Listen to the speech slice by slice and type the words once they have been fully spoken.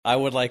I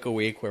would like a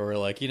week where we're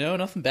like,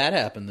 nothing bad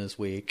happened this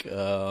week.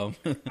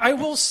 I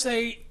will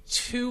say,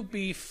 to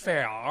be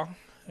fair,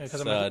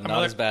 because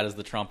not as bad as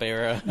the Trump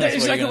era. That's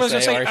exactly what I was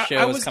going to say. Our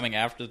show is coming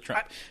after the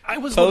Trump. I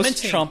was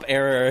post-Trump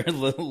era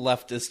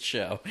leftist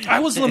show. I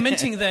was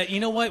lamenting that. You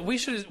know what? We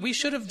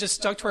should have just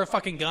stuck to our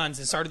fucking guns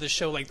and started the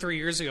show like 3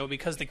 years ago,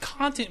 because the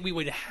content we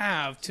would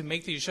have to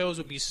make these shows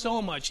would be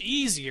so much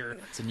easier.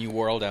 It's a new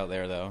world out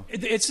there, though.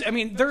 I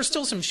mean, there are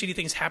still some shitty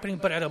things happening,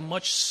 but at a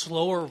much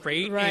slower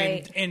rate.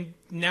 Right. And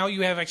now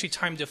you have actually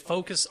time to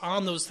focus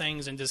on those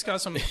things and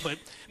discuss them. But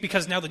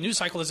because now the news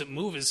cycle doesn't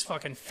move as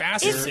fucking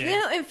fast as it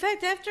did. In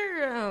fact, after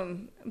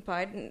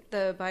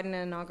the Biden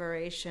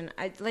inauguration,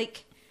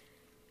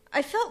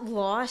 I felt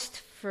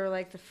lost for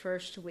like the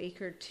first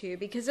week or two,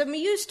 because I'm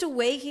used to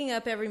waking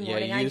up every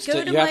morning. Yeah, I you go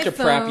to have my to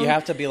phone. prep. You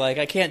have to be like,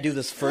 I can't do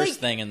this first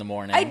thing in the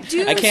morning. I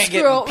can't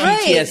scroll,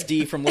 get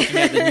PTSD from looking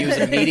at the news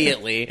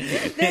immediately.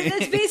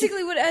 That's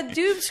basically what I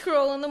doom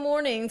scroll in the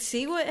morning,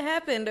 see what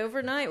happened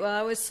overnight while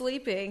I was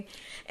sleeping.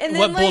 And then,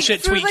 what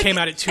bullshit tweet came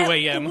out at 2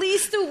 a.m.? At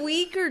least a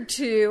week or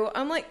two,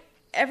 I'm like,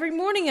 every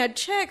morning I'd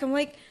check. I'm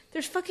like,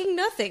 there's fucking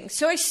nothing.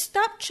 So I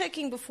stopped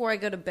checking before I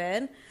go to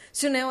bed.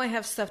 So now I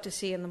have stuff to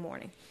see in the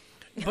morning.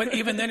 But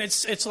even then,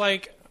 it's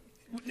like,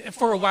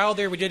 for a while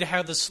there, we did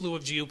have the slew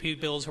of GOP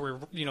bills who were,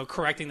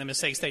 correcting the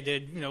mistakes they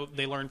did.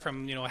 They learned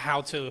from,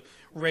 how to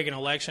rig an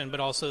election, but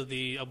also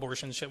the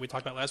abortion shit we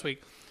talked about last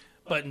week.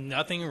 But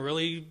nothing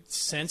really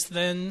since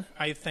then,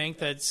 I think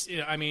that's,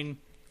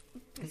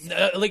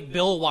 like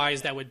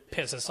bill-wise, that would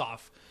piss us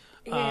off.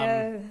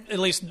 Yeah. At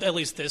least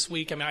this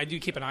week. I mean, I do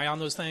keep an eye on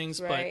those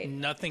things, right. But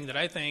nothing that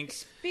I think.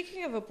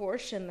 Speaking of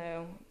abortion,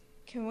 though,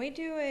 can we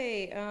do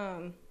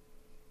a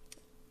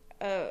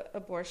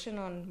abortion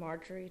on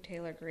Marjorie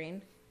Taylor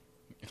Greene?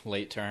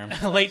 Late term.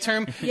 Late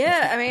term?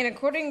 Yeah, I mean,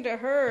 according to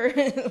her,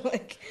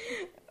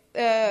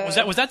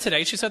 was that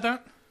today? She said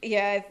that.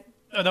 Yeah.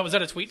 Was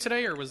that a tweet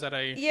today, or was that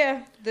a?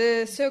 Yeah,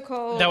 the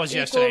so-called that was Equal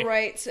yesterday.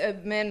 Rights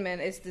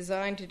Amendment is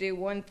designed to do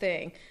one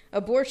thing: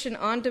 abortion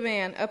on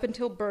demand up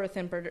until birth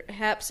and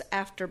perhaps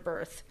after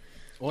birth.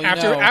 Well,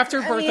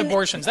 after birth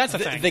abortions, that's the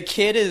thing. The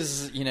kid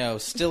is,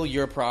 still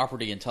your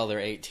property until they're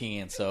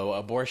 18, so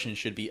abortion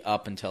should be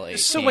up until 18.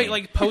 So wait,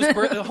 like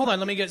post-birth, hold on,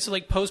 let me get, so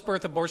like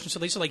post-birth abortion, so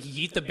they should like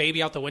yeet the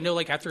baby out the window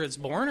like after it's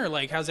born, or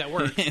like how's that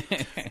work?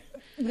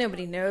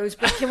 Nobody knows,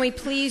 but can we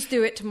please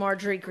do it to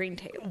Marjorie Greene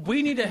Taylor?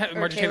 We need to have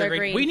Marjorie Taylor Greene.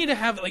 Greene. We need to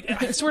have, like,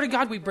 I swear to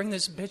God, we bring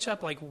this bitch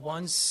up like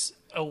once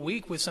a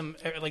week with some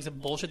like the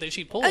bullshit that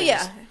she pulls.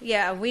 Oh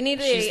yeah, we need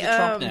She's the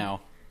Trump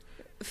now.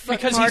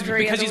 Because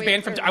he's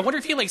banned from. I wonder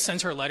if he like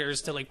sends her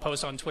letters to like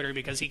post on Twitter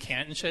because he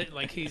can't and shit.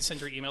 Like he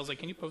sends her emails like,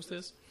 "Can you post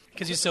this?"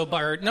 Because he's so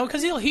butthurt. No,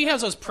 because he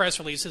has those press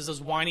releases, those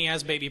whiny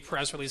ass baby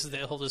press releases that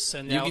he'll just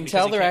send out. You can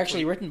tell they're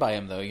actually written by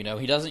him, though. He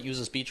doesn't use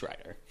a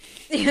speechwriter.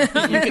 You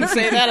can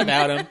say that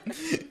about him.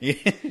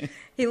 Yeah.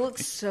 He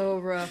looks so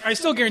rough. I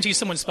still guarantee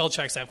someone spell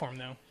checks that for him,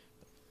 though.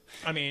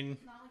 I mean,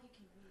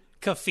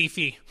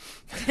 Kafifi.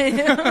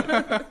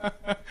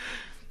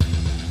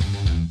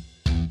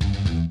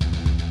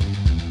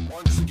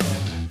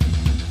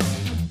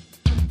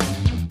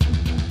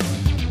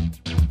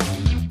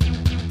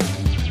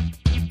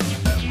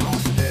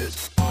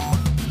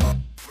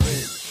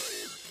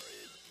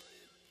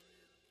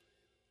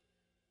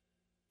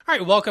 All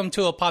right, welcome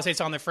to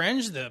Apostates on the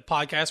Fringe, the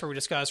podcast where we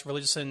discuss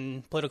religious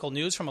and political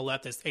news from a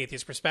leftist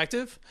atheist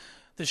perspective.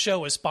 The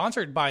show is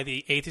sponsored by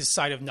the Atheist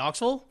Society of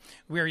Knoxville.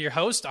 We're your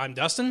host. I'm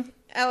Dustin.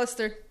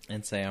 Alistair.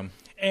 And Sam.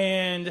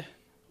 And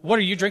what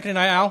are you drinking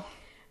tonight, Al?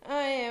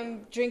 I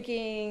am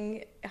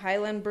drinking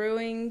Highland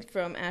Brewing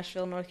from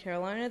Asheville, North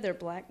Carolina. Their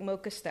Black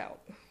Mocha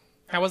Stout.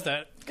 How was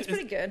that? It's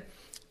pretty good.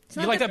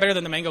 You like that better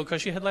than the Mango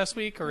Kush you had last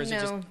week? Or is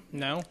it just...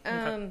 No?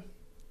 Okay.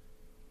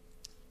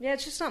 Yeah,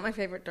 it's just not my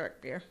favorite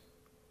dark beer.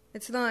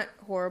 It's not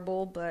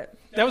horrible, but...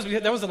 That was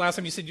the last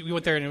time you said you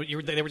went there and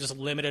they were just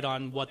limited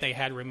on what they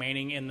had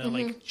remaining in the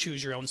like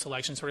choose your own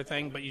selection sort of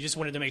thing, but you just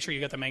wanted to make sure you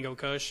got the Mango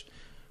Kush.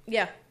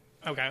 Yeah.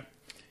 Okay.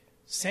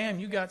 Sam,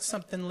 you got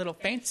something a little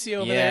fancy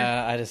over there.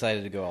 Yeah, I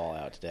decided to go all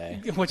out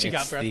today. What you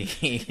got, bro?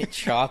 The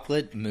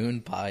chocolate moon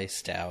pie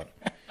stout.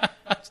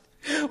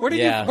 Where do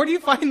you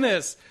find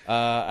this?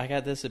 I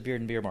got this at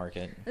Beard and Beer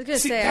Market. I was gonna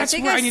say, that's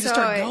where I need to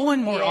start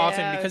going more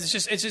often because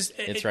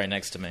it's right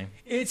next to me.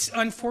 It's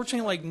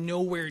unfortunately like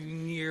nowhere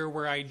near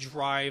where I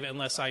drive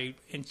unless I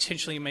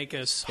intentionally make a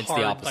hard It's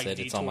the opposite. Like,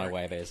 it's on my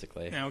way,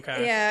 basically.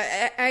 Okay.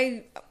 Yeah,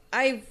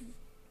 I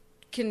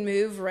can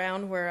move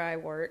around where I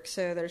work,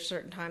 so there's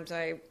certain times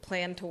I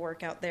plan to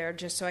work out there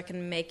just so I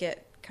can make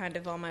it kind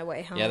of on my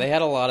way home. Yeah, they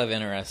had a lot of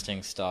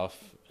interesting stuff,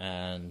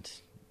 and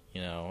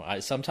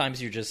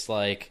sometimes you're just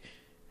like,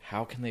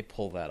 how can they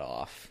pull that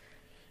off?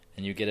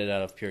 And you get it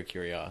out of pure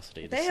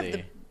curiosity. They have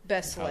the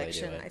best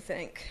selection, I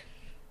think.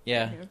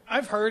 Yeah,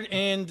 I've heard,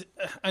 and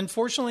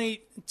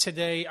unfortunately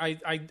today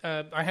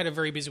I had a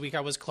very busy week.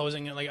 I was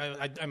closing, like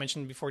I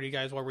mentioned before to you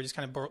guys while we're just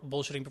kind of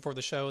bullshitting before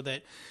the show,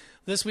 that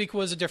this week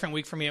was a different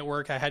week for me at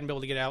work. I hadn't been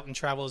able to get out and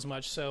travel as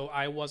much, so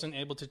I wasn't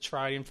able to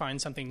try and find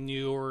something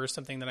new or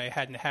something that I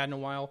hadn't had in a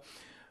while.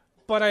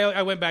 But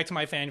I went back to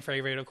my fan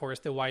favorite, of course,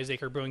 the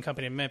Wiseacre Brewing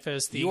Company in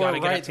Memphis. The You are Gotta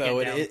Get Up right, to Get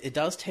though. Down. It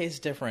does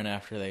taste different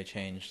after they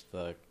changed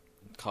the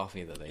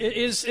coffee that they It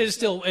use. is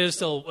still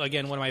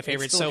again one of my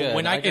favorites. still So good.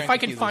 when I if drank I a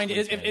can few find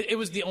this it, weekend. it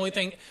was the only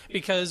thing,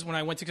 because when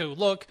I went to go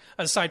look,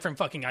 aside from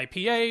fucking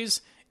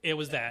IPAs, it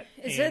was that.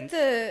 Is And- that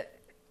the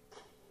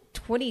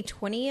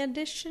 2020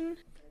 edition?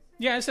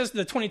 Yeah, it says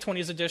the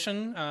 2020s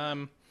edition.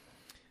 I'm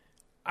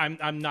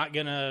not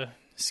gonna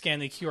scan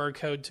the QR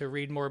code to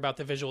read more about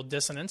the visual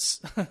dissonance,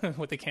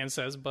 what the can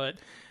says, but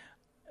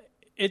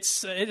it's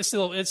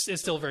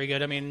still very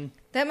good. I mean,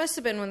 That must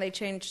have been when they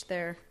changed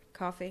their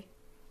coffee.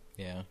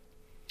 Yeah.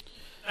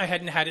 I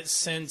hadn't had it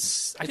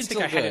since. I It's didn't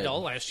think I still had it good.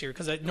 all last year,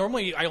 because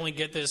normally I only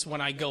get this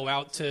when I go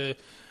out to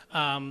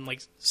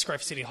like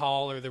Scruffy City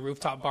Hall or the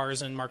rooftop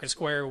bars in Market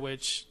Square,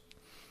 which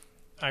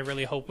I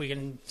really hope we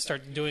can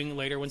start doing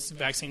later once the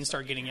vaccines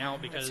start getting out.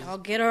 Because I'll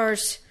get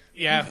ours.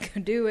 yeah,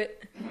 Do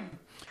it.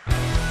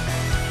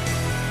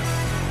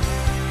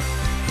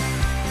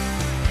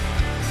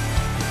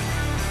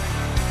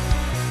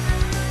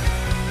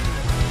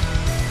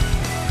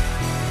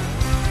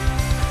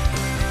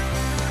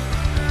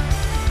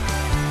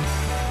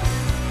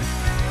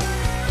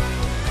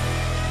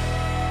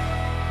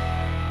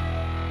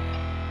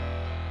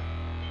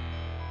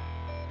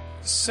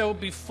 So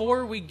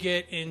before we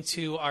get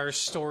into our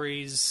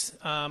stories,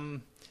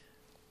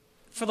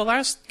 for the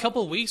last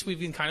couple of weeks, we've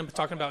been kind of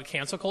talking about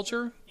cancel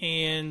culture,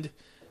 and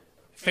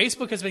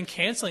Facebook has been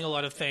canceling a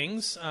lot of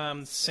things.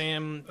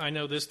 Sam, I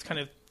know this kind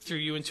of threw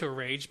you into a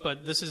rage,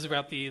 but this is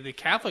about the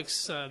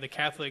Catholics, the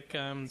Catholic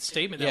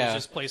statement that Yeah.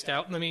 was just placed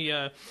out. Let me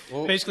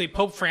basically,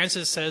 Pope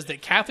Francis says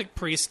that Catholic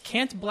priests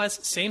can't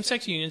bless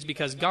same-sex unions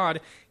because God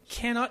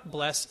cannot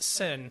bless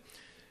sin,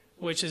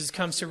 which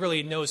comes to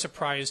really no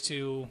surprise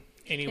to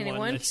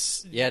anyone.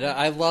 That's Yeah,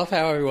 I love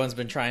how everyone's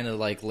been trying to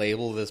like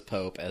label this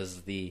pope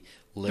as the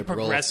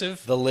liberal,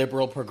 progressive? the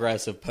liberal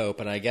progressive pope,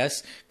 and I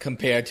guess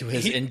compared to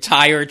his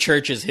entire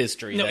church's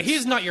history, No, that's-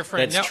 he's not your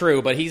friend. That's Now-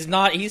 true, but he's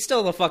not. He's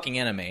still the fucking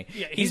enemy.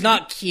 Yeah, he's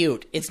not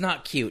cute. It's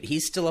not cute.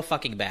 He's still a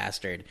fucking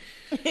bastard.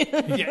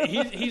 yeah,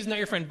 he's not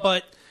your friend,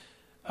 but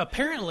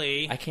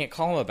apparently I can't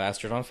call him a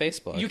bastard on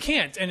Facebook. you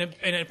can't. And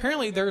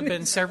apparently there have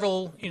been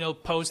several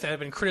posts that have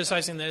been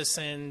criticizing this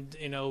and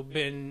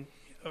been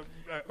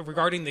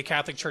regarding the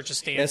Catholic Church's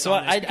stance. Yeah, so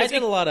on this, I because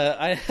did a lot of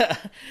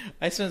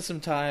I spent some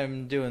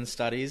time doing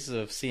studies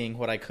of seeing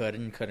what I could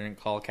and couldn't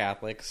call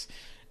Catholics,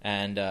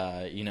 and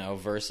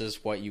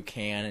versus what you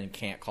can and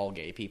can't call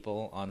gay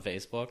people on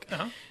Facebook.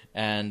 Uh-huh.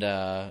 And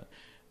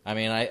I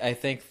mean, I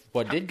think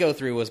what did go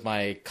through was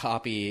my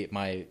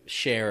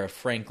share of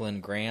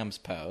Franklin Graham's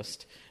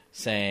post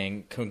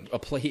saying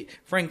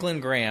Franklin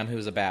Graham,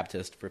 who's a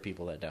Baptist for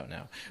people that don't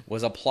know,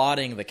 was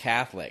applauding the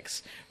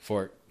Catholics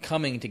for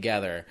coming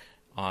together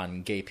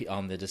on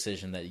the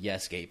decision that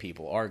yes, gay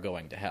people are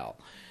going to hell,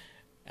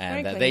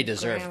 and that they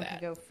deserve Graham that.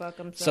 can go fuck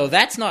himself. So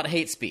that's not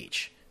hate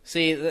speech.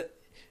 See,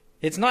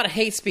 it's not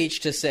hate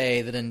speech to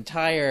say that an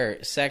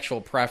entire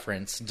sexual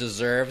preference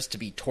deserves to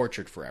be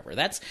tortured forever.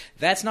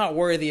 That's not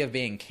worthy of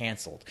being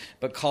canceled.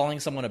 But calling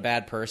someone a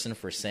bad person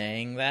for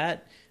saying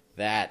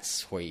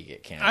that's where you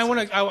get canceled.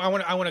 I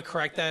want to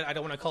correct that. I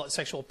don't want to call it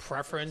sexual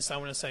preference. I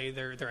want to say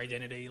their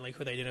identity, like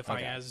who they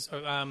identify as,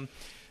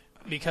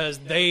 because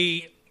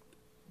they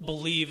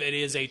believe it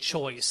is a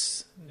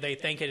choice. They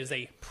think it is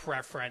a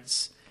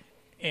preference,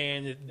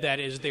 and that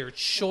is their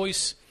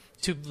choice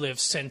to live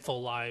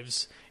sinful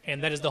lives,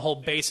 and that is the whole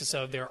basis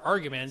of their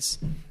arguments,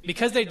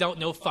 because they don't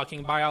know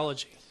fucking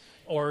biology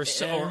or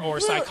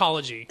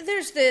psychology.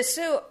 There's this.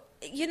 So,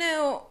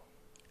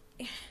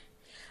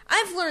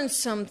 I've learned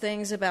some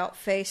things about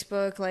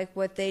Facebook, like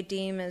what they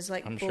deem as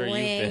like I'm sure you've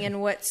bullying been.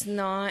 and what's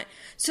not.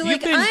 So, You've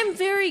like, been- I'm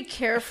very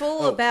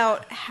careful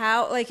about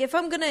how, like, if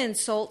I'm going to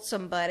insult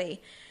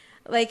somebody,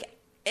 like,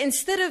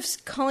 instead of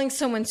calling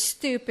someone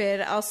stupid,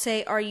 I'll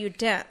say, "Are you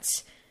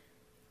dense?"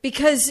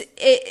 Because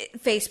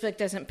Facebook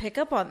doesn't pick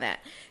up on that.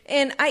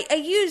 And I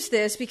use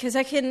this because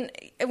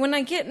when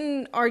I get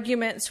in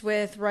arguments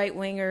with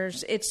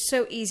right-wingers, it's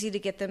so easy to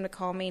get them to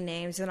call me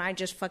names, and I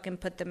just fucking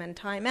put them in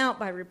timeout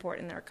by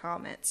reporting their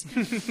comments.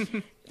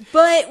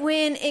 But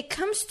when it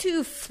comes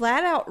to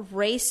flat-out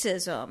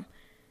racism,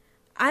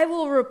 I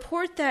will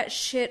report that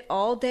shit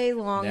all day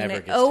long, Never and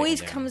it gets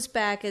always taken down. comes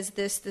back as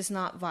this does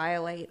not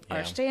violate Yeah.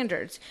 our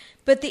standards.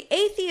 But the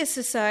Atheist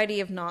Society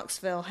of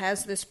Knoxville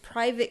has this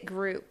private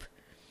group,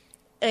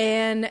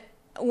 and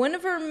one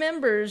of our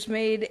members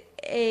made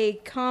a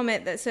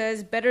comment that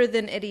says "better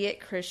than idiot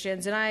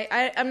Christians," and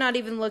I'm not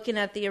even looking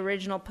at the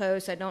original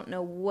post. I don't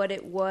know what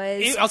it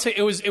was. I'll say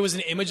it was an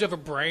image of a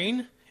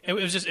brain. It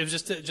was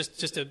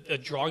just a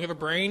drawing of a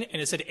brain,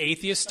 and it said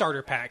 "atheist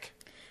starter pack."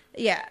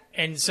 Yeah.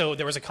 And so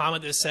there was a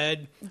comment that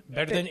said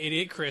 "better than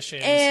idiot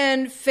Christians."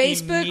 And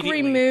Facebook Immediately.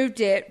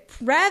 removed it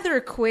rather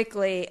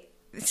quickly,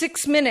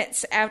 6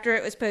 minutes after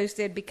it was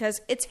posted,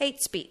 because it's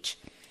hate speech.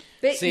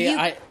 But See,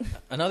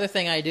 another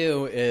thing I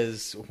do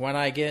is when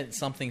I get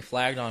something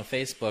flagged on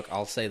Facebook,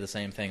 I'll say the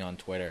same thing on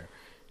Twitter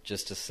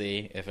just to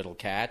see if it'll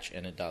catch,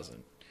 and it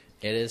doesn't.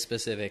 It is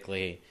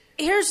specifically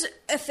here's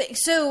a thing.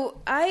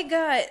 So I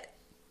got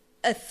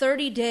a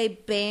 30-day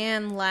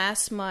ban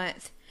last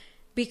month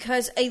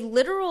because a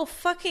literal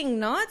fucking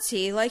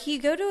Nazi, like, you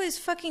go to his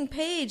fucking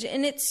page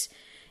and it's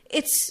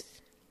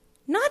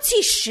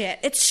Nazi shit.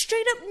 It's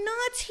straight up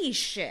Nazi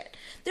shit.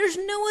 There's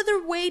no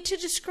other way to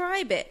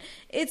describe it.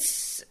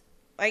 It's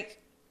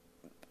like,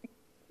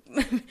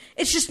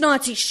 it's just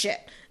Nazi shit.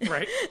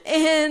 Right.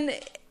 And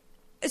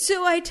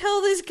so I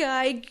tell this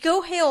guy,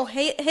 go hail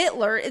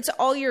Hitler. It's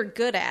all you're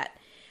good at.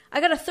 I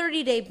got a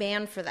 30-day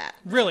ban for that.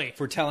 Really?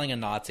 For telling a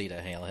Nazi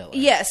to hail Hitler.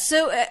 Yes.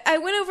 So I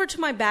went over to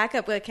my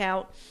backup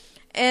account,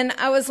 and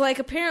I was like,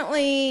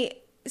 apparently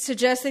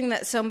suggesting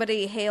that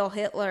somebody hail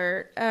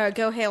Hitler,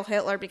 go hail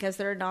Hitler because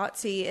they're a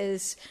Nazi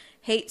is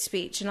hate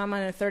speech, and I'm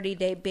on a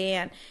 30-day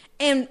ban.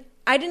 And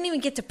I didn't even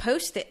get to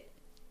post it.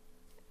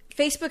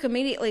 Facebook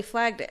immediately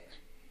flagged it.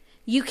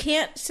 You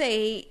can't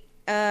say...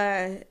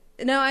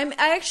 No, I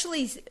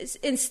actually,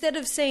 instead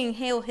of saying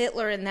Hail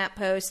Hitler in that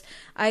post,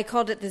 I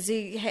called it the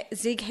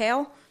Sieg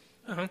Heil.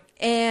 Uh-huh.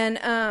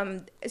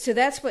 And so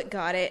that's what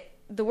got it.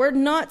 The word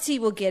Nazi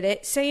will get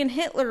it. Saying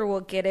Hitler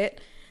will get it.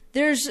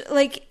 There's,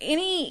 like,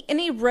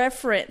 any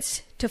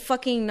reference to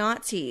fucking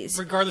Nazis.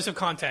 Regardless of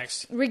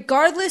context.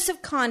 Regardless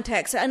of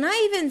context. And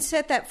I even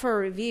set that for a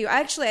review.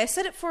 Actually, I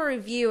set it for a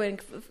review, and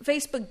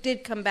Facebook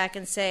did come back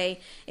and say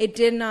it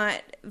did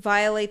not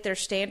violate their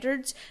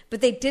standards,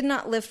 but they did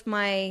not lift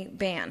my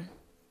ban.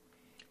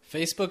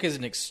 Facebook is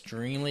an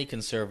extremely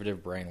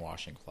conservative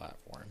brainwashing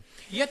platform.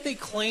 Yet they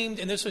claimed,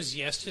 and this was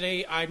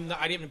yesterday, I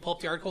didn't even pull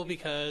up the article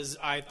because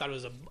I thought it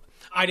was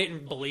I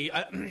didn't believe...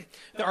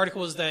 the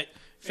article was that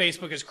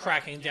Facebook is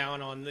cracking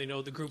down on,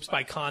 the groups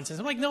by content.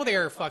 I'm like, no, they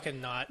are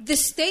fucking not. The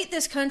state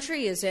this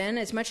country is in,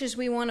 as much as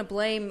we want to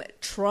blame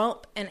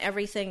Trump and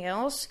everything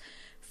else,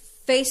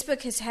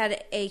 Facebook has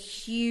had a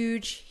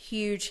huge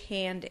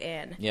hand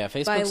in. Yeah,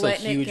 Facebook's a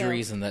huge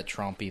reason that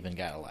Trump even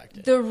got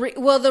elected. The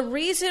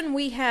reason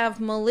we have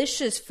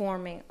militias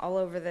forming all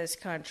over this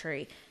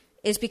country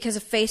is because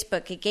of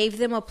Facebook. It gave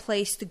them a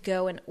place to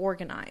go and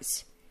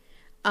organize.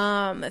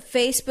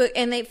 Facebook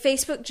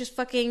just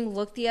fucking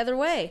looked the other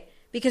way.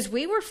 Because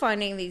we were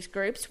finding these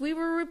groups, we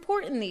were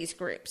reporting these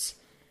groups.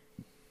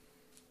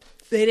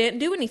 They didn't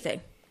do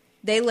anything.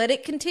 They let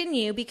it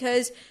continue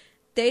because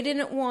they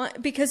didn't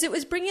want, because it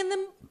was bringing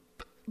them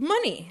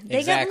money.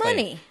 They got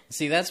money.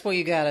 See, that's where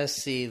you gotta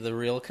see the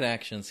real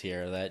connections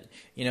here. That,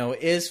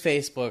 is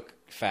Facebook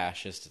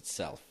fascist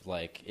itself?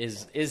 Like,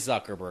 is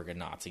Zuckerberg a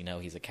Nazi? No,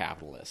 he's a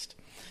capitalist.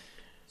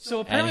 So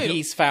apparently, and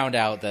he's found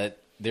out that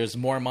there's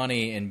more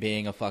money in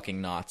being a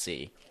fucking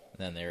Nazi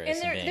than there is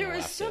in being there a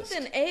was leftist.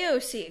 something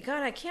AOC.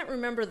 God, I can't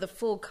remember the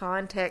full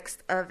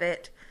context of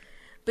it,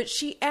 but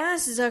she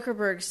asked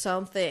Zuckerberg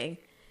something,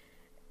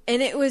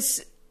 and it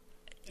was.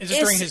 Is this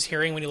during his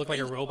hearing when he looked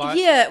like a robot?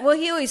 Yeah, well,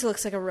 he always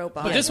looks like a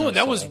robot. But this one,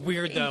 that was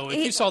weird, though.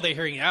 If you saw the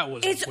hearing, that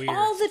was it's weird. It's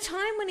all the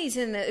time when he's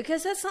in it,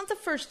 because that's not the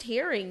first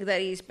hearing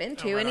that he's been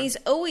to, and he's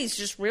always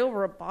just real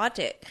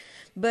robotic.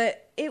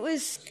 But it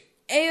was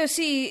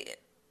AOC.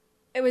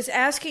 It was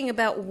asking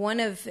about one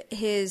of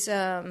his.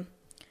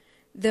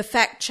 The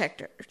Fact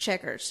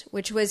Checkers,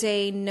 which was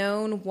a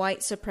known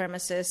white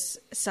supremacist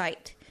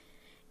site.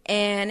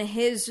 And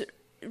his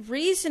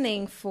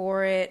reasoning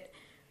for it,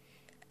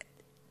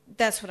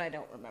 that's what I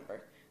don't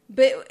remember.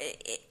 But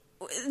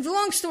the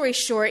long story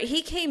short,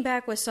 he came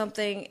back with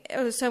something,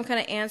 some kind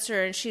of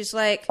answer, and she's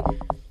like,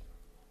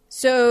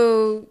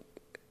 so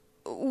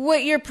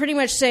what you're pretty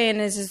much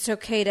saying is it's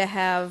okay to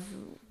have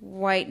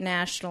white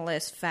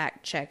nationalists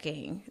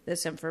fact-checking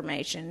this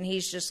information. And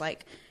he's just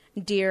like...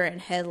 deer in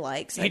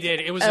headlights. He did.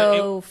 It was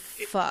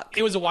fuck.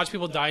 It was a watch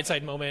people die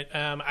inside moment.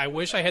 I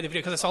wish I had the video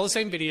because I saw the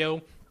same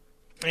video,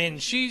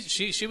 and she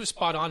was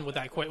spot on with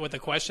that with the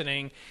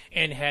questioning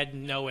and had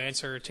no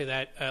answer to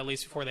that at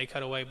least before they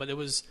cut away. But it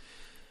was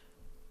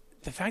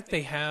the fact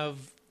they have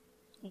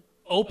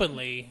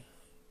openly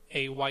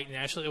a white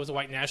nationalist. It was a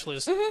white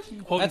nationalist.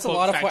 Mm-hmm. Quote, That's unquote, a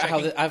lot of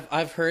fact-checking.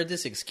 I've heard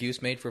this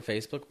excuse made for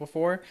Facebook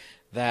before,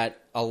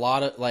 that a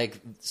lot of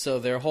so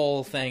their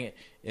whole thing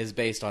is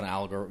based on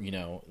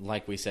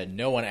like we said,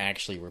 no one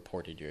actually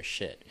reported your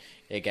shit.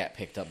 It got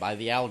picked up by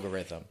the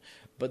algorithm.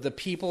 But the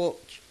people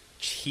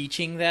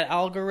teaching that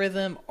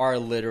algorithm are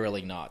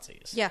literally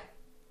Nazis. Yeah.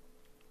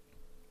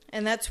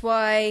 And that's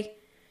why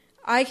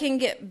I can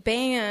get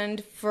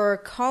banned for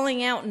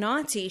calling out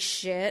Nazi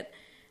shit,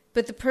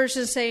 but the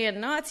person saying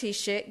Nazi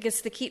shit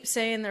gets to keep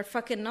saying their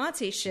fucking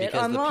Nazi shit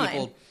because online. The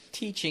people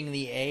teaching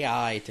the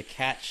AI to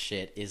catch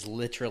shit is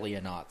literally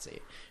a Nazi.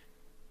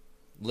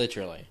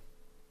 Literally.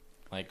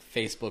 Like,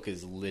 Facebook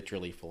is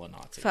literally full of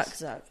Nazis. Fuck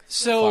Zuck.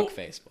 So fuck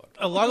Facebook.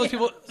 A lot of those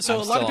people. So I'm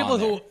a lot of people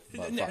who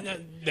there,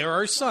 there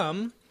are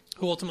some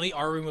who ultimately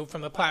are removed from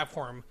the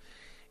platform.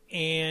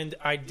 And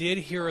I did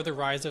hear of the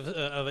rise of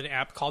an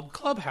app called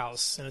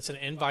Clubhouse, and it's an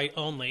invite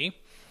only.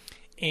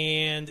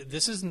 And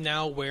this is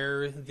now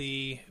where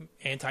the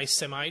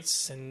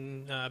anti-Semites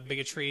and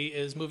bigotry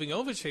is moving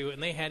over to.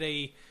 And they had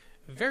a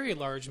very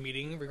large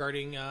meeting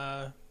regarding,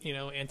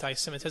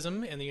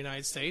 anti-Semitism in the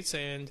United States,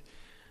 and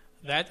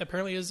that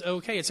apparently is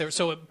okay.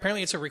 So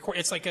apparently it's a record.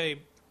 It's like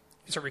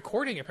it's a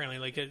recording apparently.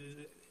 Like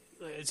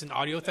it's an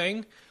audio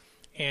thing,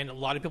 and a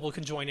lot of people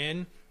can join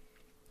in,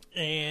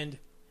 and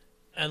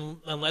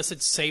unless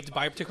it's saved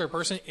by a particular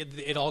person,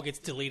 it all gets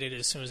deleted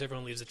as soon as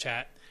everyone leaves the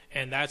chat.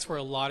 And that's where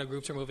a lot of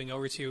groups are moving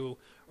over to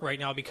right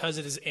now because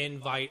it is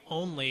invite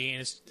only,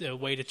 and it's a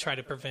way to try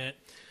to prevent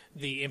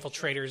the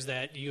infiltrators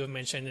that you have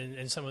mentioned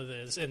in some of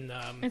this. And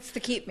It's to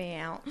keep me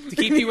out. to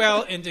keep you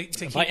out and to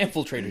keep... By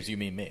infiltrators, you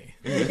mean me.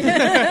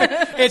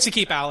 It's to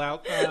keep Al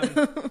out.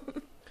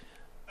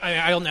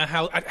 I don't know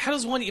how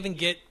does one even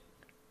get...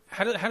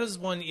 How does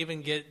one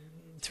even get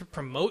to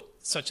promote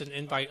such an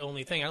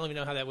invite-only thing? I don't even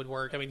know how that would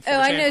work. I mean, 4chan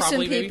I know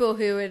probably, some people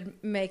who would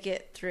make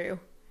it through.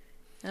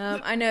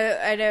 I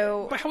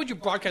know. But how would you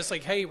broadcast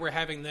like, "Hey, we're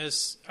having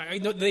this"? I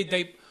know they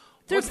Through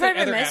what's the private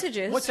other app?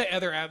 messages. What's the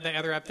other app? The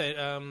other app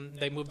that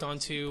they moved on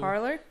to?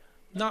 Parlor?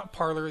 Not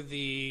Parlor.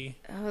 The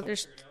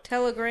There's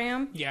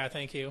Telegram. yeah,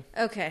 thank you.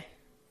 Okay.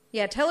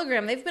 Yeah,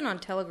 Telegram. They've been on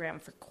Telegram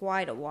for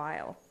quite a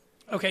while.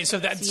 Okay, so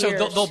Years.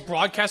 they'll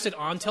broadcast it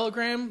on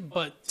Telegram,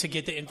 but to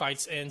get the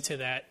invites into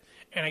that,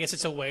 and I guess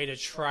it's a way to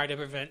try to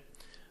prevent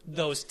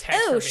those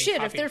texts. Oh from being shit!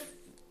 copied. If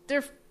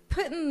they're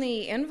putting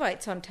the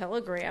invites on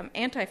Telegram,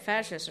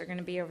 anti-fascists are going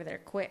to be over there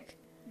quick.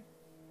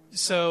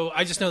 So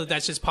I just know that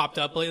that's just popped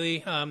up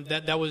lately.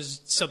 That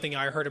was something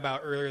I heard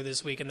about earlier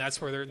this week, and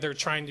that's where they're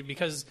trying to,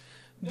 because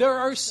there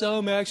are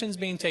some actions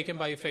being taken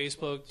by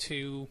Facebook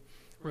to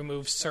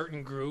remove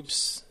certain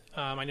groups.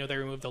 I know they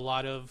removed a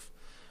lot of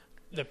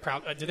the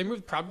Proud. Did they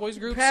remove Proud Boys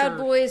groups? Proud or?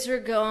 Boys are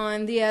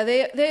gone. Yeah,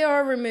 they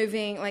are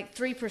removing like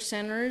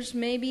 3%ers,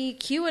 maybe.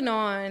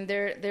 QAnon,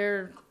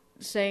 they're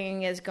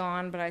saying is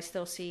gone, but I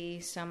still see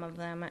some of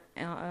them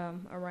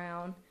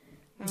around.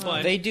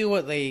 But They do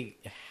what they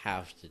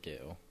have to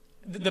do.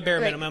 the bare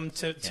Like, minimum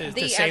to The say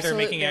they're absolute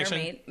making bare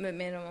action.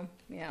 minimum.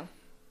 Yeah,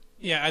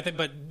 Yeah, I think,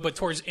 but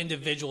towards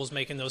individuals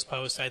making those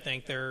posts, I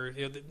think they're.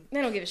 they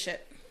don't give a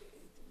shit.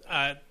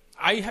 I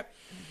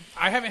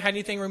haven't had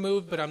anything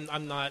removed, but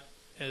I'm not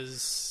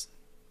as.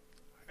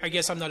 I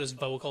guess I'm not as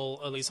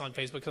vocal, at least on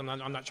Facebook. 'Cause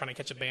I'm not trying to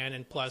catch a ban,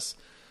 and plus,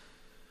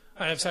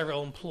 I have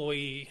several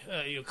employee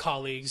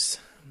colleagues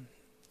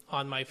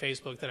on my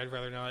Facebook that I'd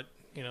rather not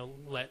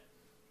let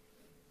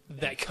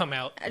that come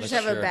out. I just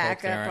Let's have a sure hope they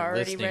backup aren't already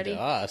listening ready.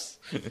 to us.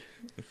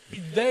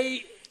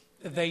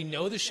 They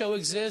know the show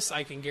exists.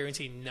 I can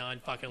guarantee none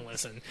fucking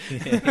listen,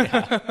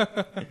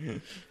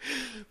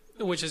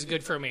 which is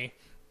good for me.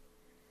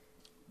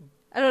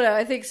 I don't know.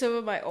 I think some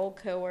of my old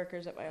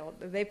coworkers at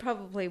they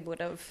probably would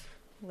have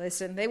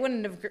listened. They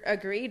wouldn't have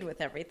agreed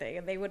with everything,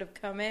 and they would have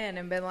come in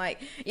and been like,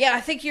 "Yeah,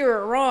 I think you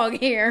were wrong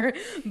here."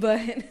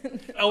 But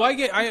Oh, I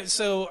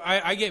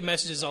get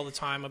messages all the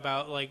time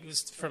about like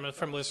from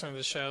listening to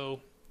the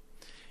show,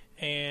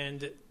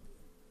 and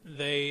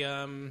they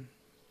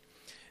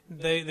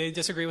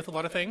disagree with a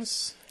lot of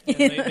things. And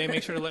they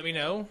make sure to let me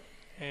know.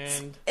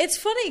 And it's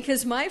funny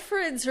because my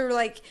friends are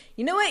like,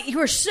 "You know what? You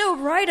were so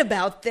right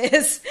about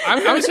this."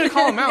 I'm just gonna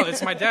call him out.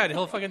 It's my dad.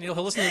 He'll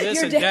listen to this.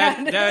 Your and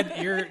dad.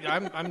 Dad,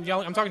 I'm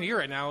yelling. I'm talking to you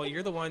right now.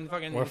 You're the one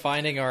fucking. We're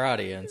finding our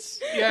audience.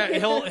 Yeah,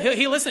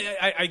 he listen.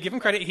 I give him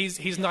credit.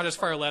 He's not as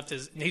far left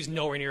as he's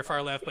nowhere near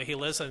far left, but he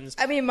listens.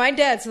 I mean, my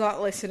dad's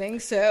not listening,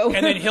 so.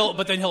 And then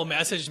he'll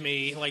message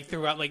me like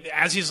throughout, like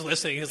as he's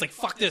listening. He's like,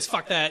 "Fuck this,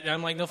 fuck that," and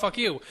I'm like, "No, fuck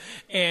you."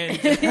 And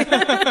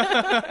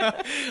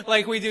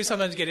like we do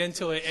sometimes get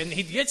into it, and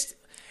he gets.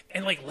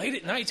 And like late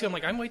at night too, I'm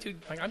like, I'm too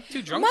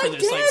drunk My for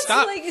this. Like, dad's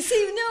stop. like,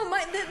 see, no,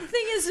 the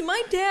thing is,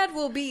 my dad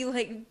will be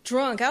like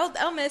drunk.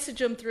 I'll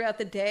message him throughout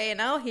the day, and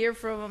I'll hear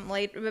from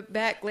him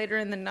back later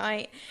in the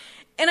night.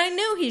 And I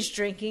know he's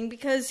drinking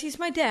because he's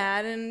my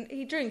dad, and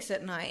he drinks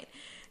at night.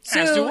 So,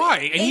 As do I,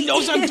 and he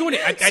knows I'm doing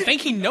it. I think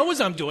he knows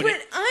I'm doing But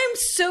it. I'm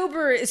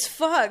sober as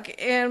fuck,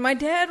 and my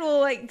dad will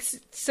like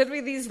send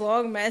me these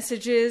long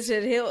messages,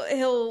 and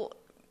he'll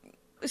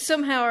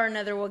somehow or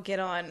another will get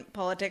on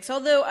politics.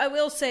 Although I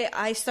will say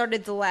I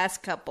started the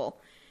last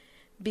couple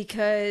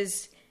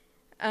because,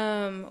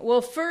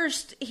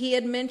 first he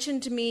had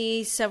mentioned to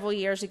me several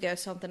years ago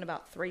something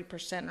about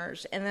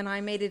 3%ers, and then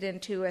I made it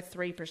into a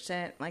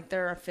 3%, like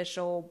their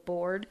official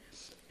board,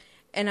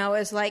 and I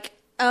was like,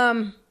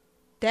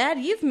 Dad,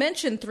 you've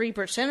mentioned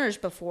 3%ers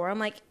before. I'm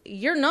like,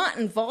 you're not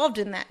involved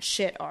in that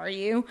shit, are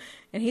you?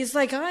 And he's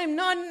like, I'm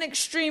not an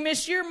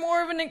extremist. You're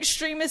more of an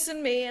extremist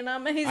than me. And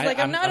I'm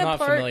not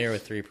familiar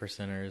with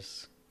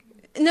 3%ers.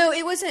 No,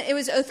 it wasn't. It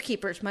was Oath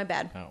Keepers. My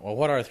bad. Oh, well,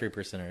 what are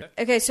 3%ers?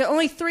 Okay, so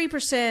only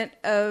 3%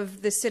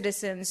 of the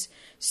citizens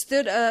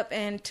stood up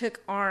and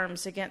took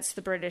arms against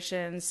the British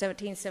in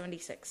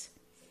 1776.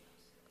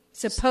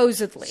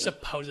 Supposedly.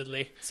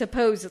 Supposedly.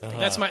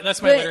 That's my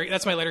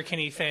But-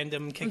 Letterkenny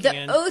fandom kicking The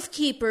in. Oath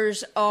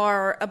Keepers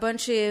are a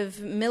bunch of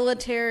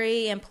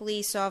military and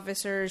police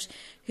officers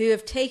who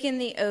have taken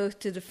the oath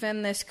to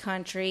defend this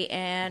country,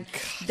 and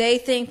they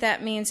think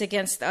that means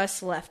against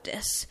us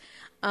leftists.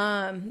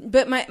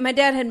 But my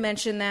dad had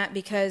mentioned that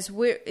because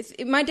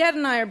my dad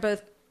and I are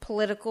both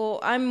political.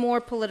 I'm more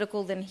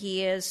political than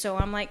he is, so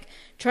I'm like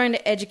trying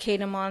to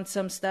educate him on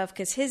some stuff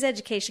because his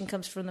education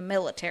comes from the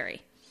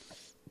military.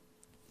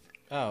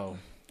 Oh.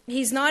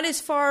 He's not as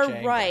far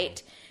Django.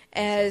 right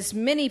as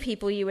many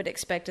people you would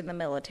expect in the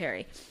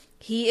military.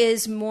 He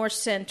is more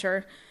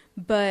center,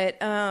 but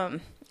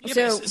Yeah,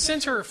 so but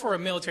center for a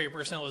military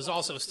personnel is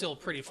also still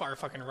pretty far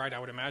fucking right, I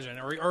would imagine.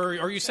 Or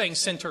are you saying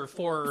center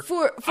for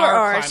for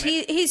our ours,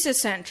 climate? he's a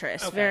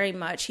centrist, Okay. very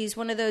much. He's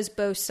one of those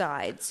both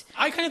sides.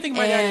 I kind of think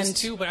my dad is And-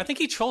 too, but I think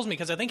he trolls me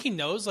because I think he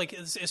knows, like,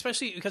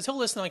 especially because he'll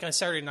listen like on a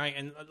Saturday night,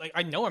 and like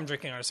I know I'm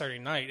drinking on a Saturday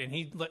night, and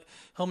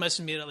he'll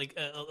message me at, like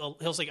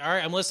he'll say, "All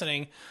right, I'm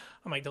listening."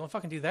 I'm like, don't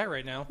fucking do that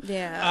right now.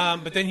 Yeah.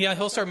 But then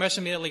he'll start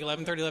messaging me at like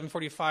 11:30,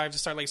 11:45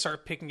 to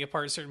start picking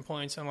apart certain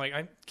points. And I'm like,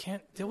 I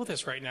can't deal with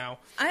this right now.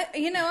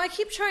 I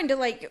keep trying to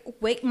like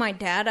wake my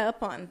dad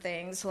up on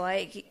things.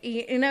 Like,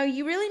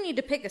 you really need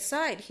to pick a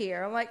side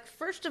here. Like,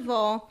 first of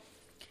all,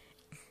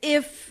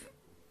 if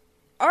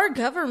our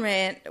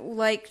government,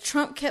 like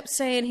Trump kept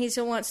saying he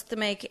wants to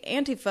make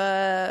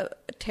Antifa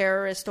a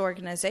terrorist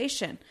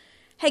organization.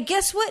 Hey,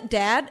 guess what,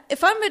 Dad?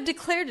 If I'm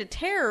declared a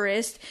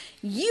terrorist,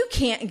 you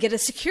can't get a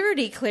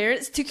security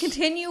clearance to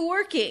continue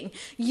working.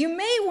 You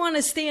may want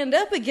to stand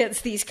up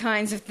against these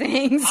kinds of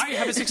things. I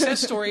have a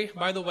success story,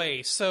 by the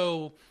way.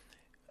 So,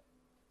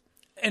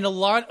 and a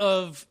lot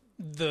of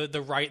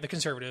the right, the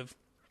conservative,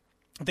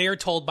 they are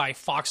told by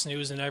Fox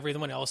News and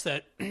everyone else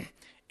that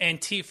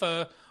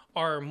Antifa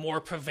are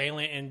more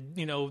prevalent and,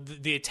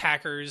 the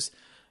attackers,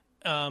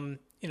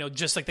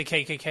 just like the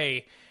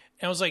KKK.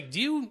 And I was like,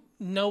 do you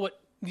know what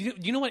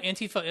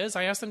Antifa is?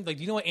 I asked them, like,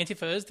 do you know what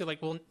Antifa is? They're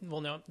like, well,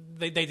 no.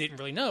 They didn't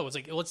really know. It's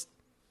like,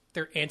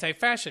 they're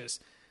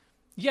anti-fascist.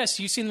 Yes,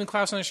 you see them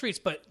clash on the streets,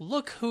 but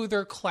look who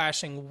they're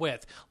clashing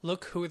with.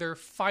 Look who they're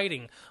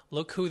fighting.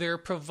 Look who they're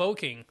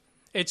provoking.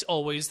 It's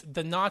always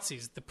the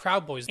Nazis, the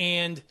Proud Boys.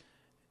 And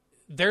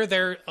they're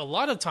there a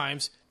lot of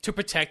times to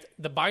protect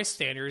the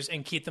bystanders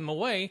and keep them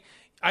away.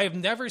 I have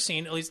never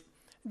seen, at least,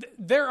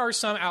 there are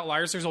some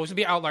outliers. There's always going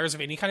to be outliers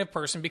of any kind of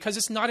person because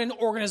it's not an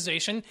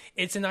organization.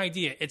 It's an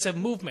idea. It's a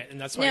movement,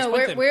 and that's why No,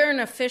 we're an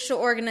official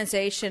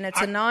organization. It's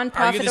a Are you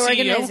nonprofit the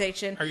CEO?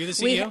 organization. Are you the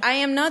CEO? I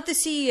am not the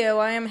CEO.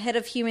 I am head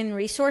of human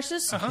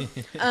resources.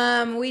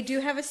 We do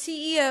have a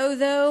CEO,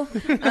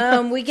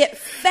 though. We get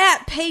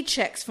fat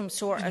paychecks from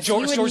Soros.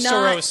 George You would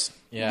Soros.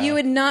 Yeah. You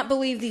would not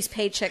believe these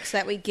paychecks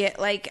that we get.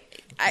 Like,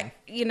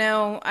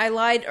 I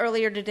lied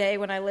earlier today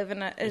when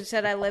I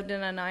said I lived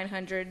in a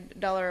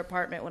 $900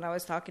 apartment when I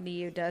was talking to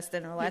you,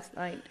 Dustin, or last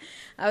night.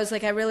 I was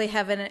like, I really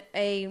have a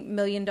 $1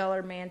 million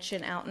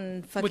mansion out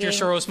in fucking With your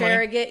Soros money?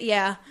 Farragut.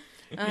 Yeah.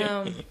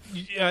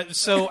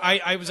 So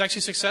I was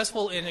actually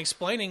successful in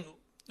explaining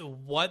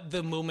what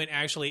the movement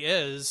actually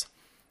is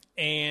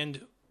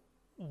and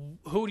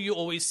who do you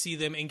always see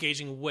them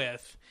engaging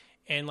with.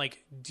 And,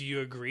 like, do you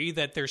agree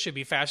that there should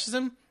be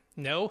fascism?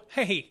 No?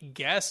 Hey,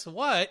 guess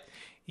what?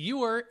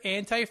 You are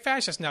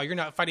anti-fascist. Now, you're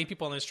not fighting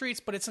people on the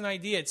streets, but it's an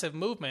idea. It's a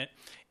movement.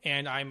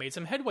 And I made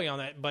some headway on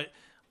that. But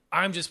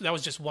that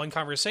was just one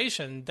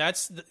conversation.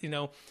 That's,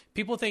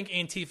 people think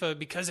Antifa,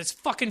 because it's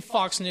fucking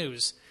Fox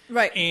News.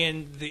 Right.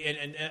 And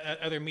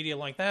other media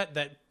like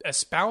that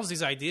espouse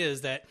these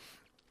ideas that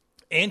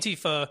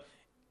Antifa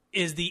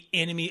is the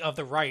enemy of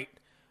the right.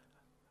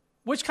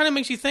 Which kind of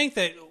makes you think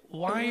that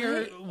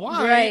why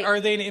are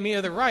they an enemy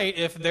of the right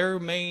if their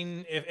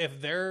main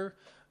if they're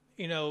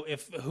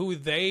if who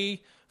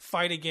they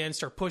fight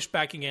against or push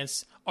back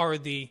against are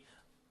the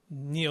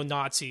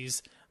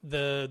neo-Nazis,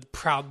 the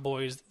Proud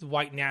Boys, the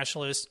white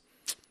nationalists.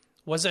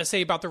 What does that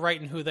say about the right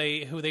and who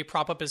they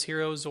prop up as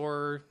heroes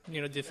or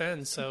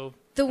defend? So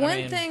The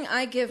one thing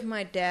I give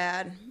my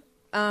dad,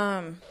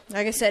 like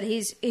I said,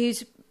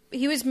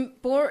 he was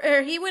born,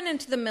 or he went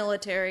into the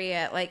military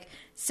at like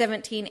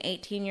 17,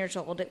 18 years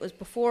old. It was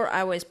before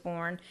I was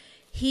born.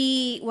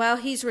 While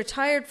he's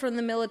retired from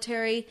the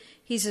military,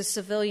 he's a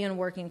civilian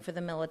working for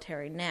the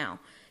military now.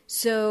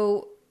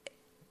 So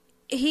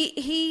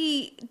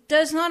he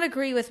does not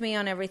agree with me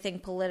on everything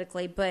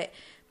politically, but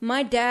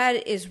my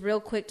dad is real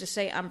quick to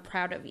say, I'm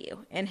proud of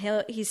you. And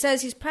he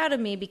says he's proud of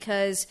me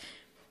because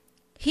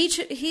he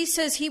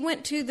says he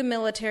went to the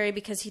military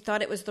because he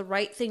thought it was the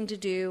right thing to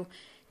do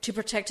to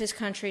protect his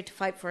country, to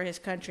fight for his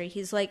country.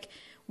 He's like,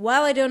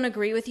 while I don't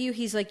agree with you,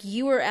 he's like,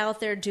 you are out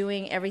there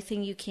doing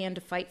everything you can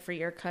to fight for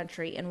your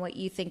country and what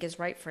you think is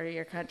right for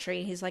your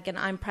country. He's like, and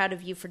I'm proud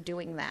of you for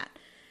doing that.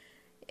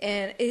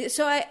 And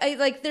so I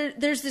like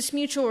there's this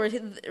mutual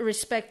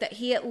respect that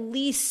he at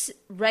least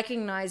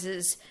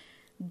recognizes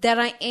that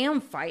I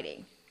am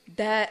fighting.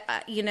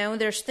 That,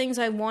 there's things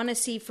I want to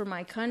see for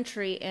my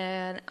country,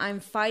 and I'm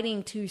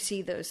fighting to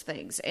see those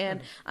things.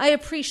 And I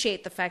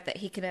appreciate the fact that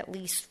he can at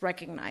least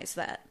recognize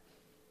that.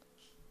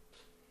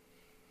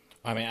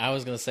 I mean, I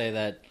was going to say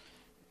that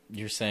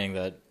you're saying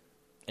that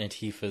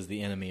Antifa is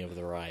the enemy of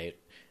the right,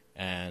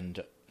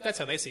 and that's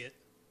how they see it.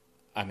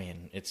 I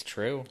mean, it's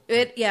true.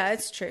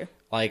 It's true.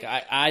 Like,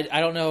 I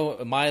don't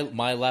know, my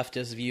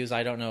leftist views,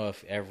 I don't know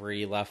if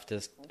every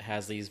leftist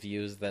has these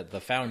views, that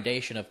the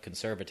foundation of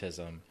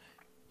conservatism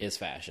is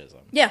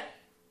fascism. Yeah.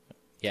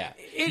 Yeah.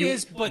 It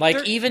is, but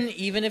like, even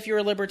if you're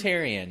a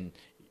libertarian,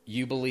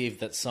 you believe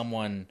that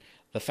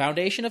the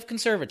foundation of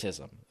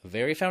conservatism, the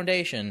very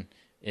foundation,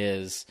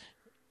 is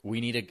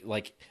we need to,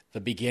 like,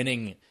 the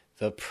beginning,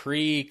 the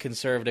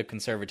pre-conservative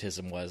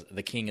conservatism was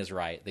the king is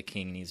right, the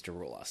king needs to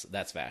rule us.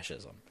 That's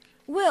fascism.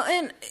 Well,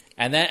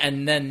 And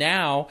then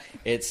now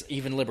it's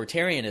even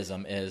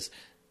libertarianism is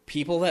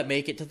people that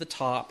make it to the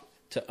top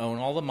to own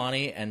all the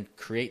money and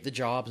create the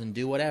jobs and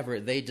do whatever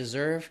they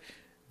deserve.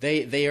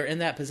 They are in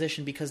that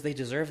position because they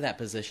deserve that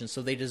position,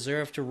 so they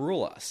deserve to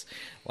rule us.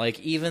 Like,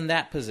 even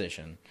that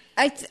position.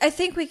 I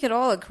think we could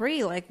all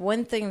agree, like,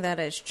 one thing that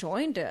has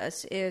joined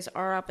us is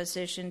our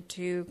opposition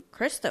to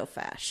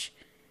Christofash,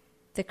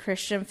 the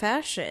Christian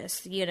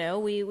fascists. You know,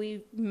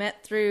 we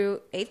met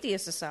through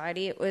Atheist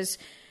Society. It was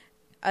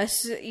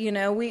us, you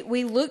know,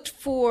 we looked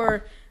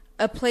for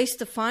a place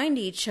to find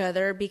each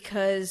other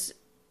because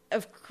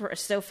of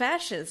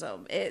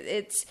Christofascism.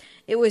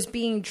 It was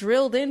being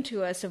drilled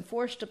into us and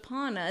forced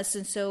upon us,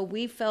 and so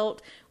we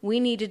felt we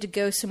needed to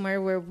go somewhere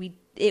where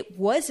it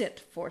wasn't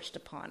forced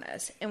upon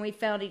us, and we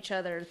found each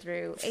other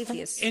through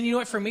atheists. And you know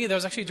what? For me, that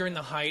was actually during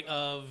the height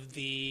of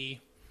the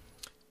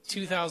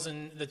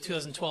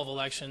 2012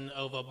 election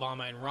of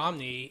Obama and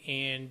Romney,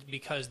 and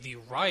because the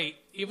right,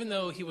 even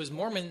though he was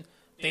Mormon,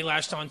 they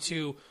latched on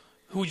to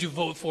who would you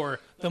vote for,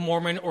 the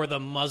Mormon or the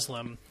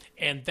Muslim.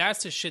 And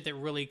that's the shit that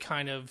really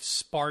kind of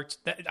sparked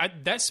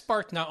that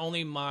sparked not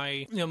only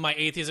my my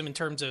atheism in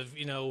terms of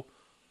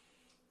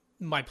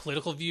my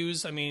political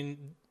views. I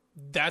mean,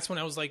 that's when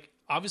I was like,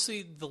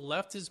 obviously the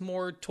left is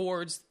more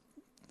towards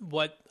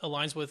what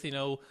aligns with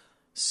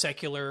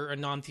secular or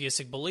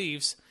non-theistic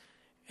beliefs,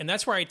 and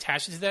that's where I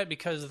attached it to that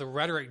because of the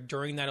rhetoric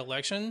during that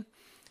election.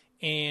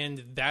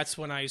 And that's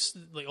when I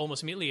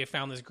almost immediately I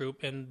found this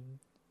group, and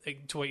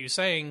to what you're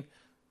saying,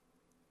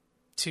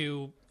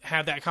 to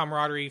have that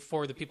camaraderie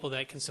for the people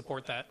that can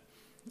support that.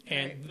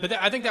 But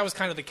I think that was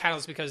kind of the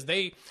catalyst because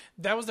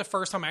that was the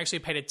first time I actually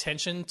paid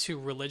attention to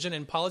religion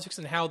and politics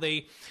and how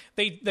they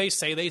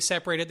say they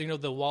separated,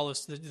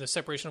 the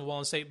separation of wall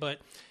and state, but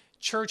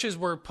churches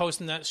were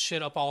posting that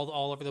shit up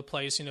all over the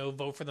place,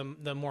 vote for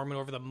the Mormon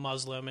over the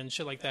Muslim and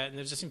shit like that. And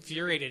it just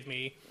infuriated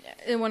me.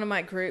 In one of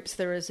my groups,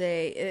 there was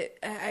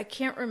I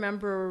can't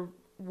remember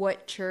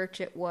what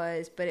church it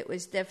was, but it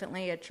was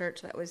definitely a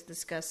church that was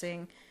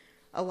discussing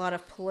a lot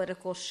of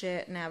political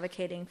shit and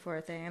advocating for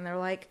a thing. And they're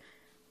like,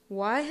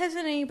 why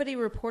hasn't anybody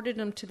reported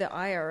them to the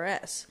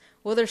IRS?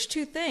 Well, there's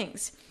two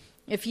things.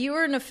 If you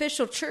are an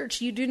official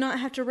church, you do not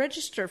have to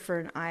register for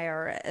an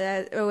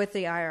IRS with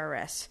the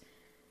IRS.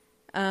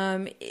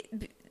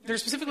 They're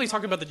specifically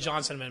talking about the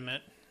Johnson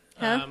Amendment.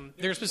 Huh?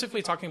 They're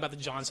specifically talking about the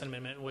Johnson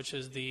Amendment, which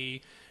is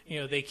they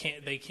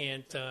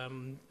can't a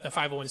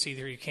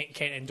 501c3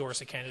 can't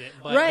endorse a candidate,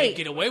 but right. They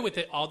get away with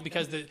it all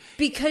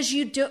because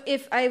you do.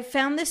 If I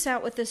found this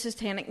out with the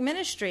Satanic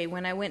Ministry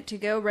when I went to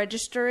go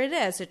register it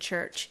as a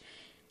church,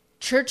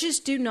 churches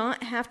do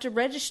not have to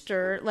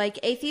register. Like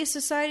Atheist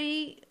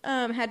Society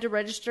had to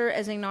register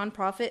as a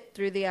nonprofit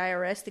through the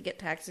IRS to get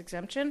tax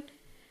exemption.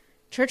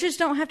 Churches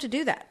don't have to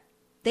do that.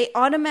 They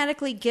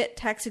automatically get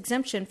tax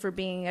exemption for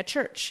being a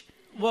church.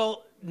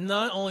 Well,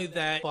 not only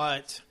that,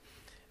 but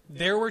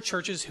there were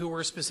churches who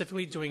were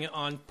specifically doing it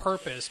on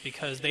purpose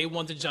because they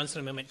want the Johnson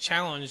Amendment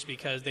challenged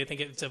because they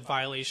think it's a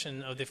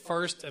violation of the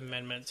First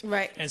Amendment.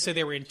 Right. And so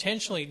they were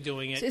intentionally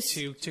doing it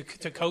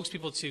to coax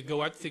people to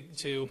go out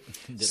to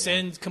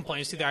send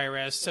complaints to the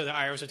IRS so the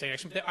IRS would take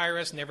action. But the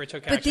IRS never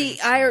took action. But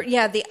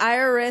the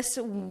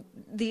IRS,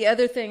 the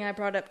other thing I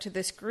brought up to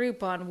this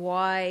group on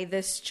why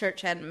this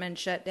church hadn't been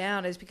shut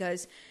down is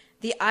because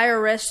the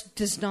IRS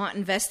does not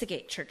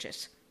investigate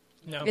churches.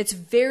 No. It's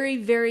very,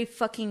 very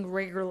fucking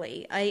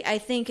regularly. I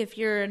think if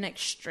you're an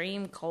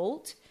extreme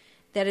cult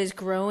that is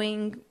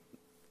growing,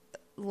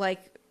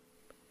 like,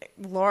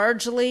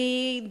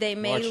 largely, they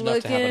may large look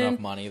enough to have in. enough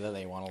money that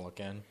they want to look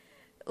in.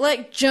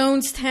 Like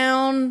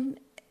Jonestown,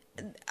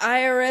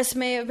 IRS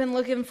may have been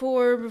looking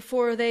for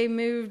before they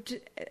moved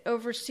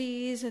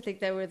overseas. I think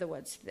they were the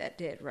ones that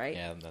did, right?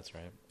 Yeah, that's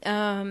right.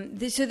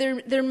 So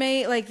there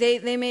may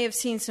they may have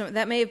seen some.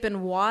 That may have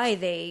been why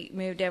they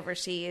moved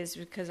overseas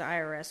because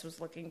IRS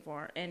was looking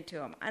into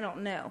them. I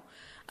don't know,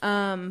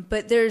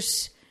 but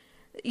there's,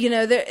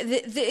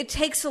 it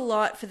takes a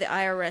lot for the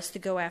IRS to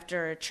go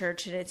after a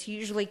church, and it's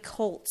usually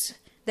cults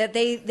that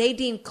they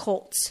deem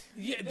cults.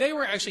 Yeah, they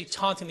were actually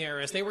taunting the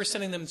IRS. They were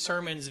sending them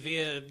sermons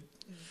via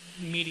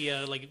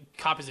media, like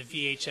copies of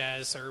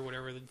VHS or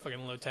whatever the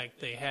fucking low tech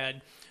they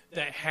had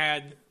that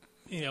had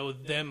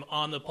them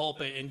on the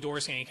pulpit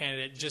endorsing a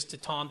candidate just to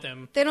taunt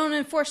them. They don't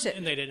enforce it,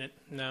 and they didn't.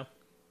 No.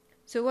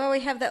 So while we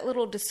have that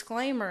little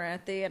disclaimer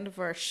at the end of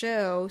our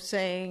show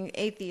saying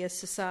Atheist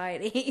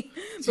Society,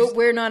 but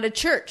we're not a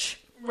church.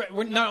 Right,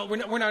 we're not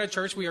a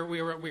church. We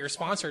are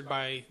sponsored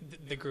by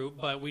the group,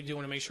 but we do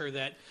want to make sure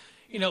that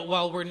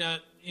while we're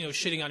not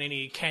shitting on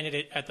any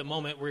candidate at the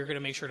moment, we're going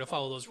to make sure to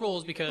follow those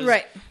rules because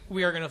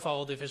we are going to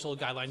follow the official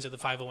guidelines of the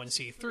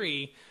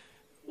 501c3,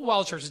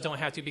 while churches don't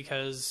have to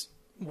because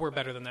we're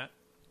better than that.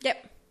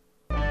 Yep.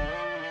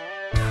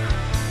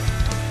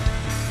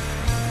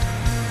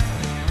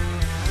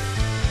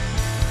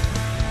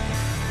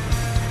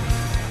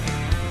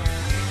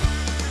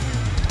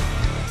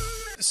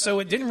 So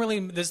it didn't really.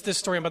 This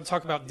story I'm about to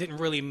talk about didn't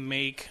really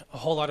make a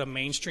whole lot of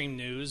mainstream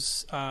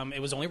news.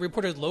 It was only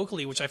reported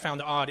locally, which I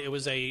found odd. It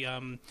was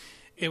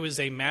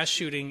a mass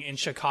shooting in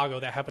Chicago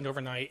that happened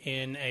overnight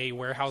in a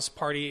warehouse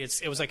party.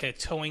 It was like a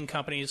towing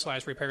company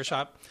 / repair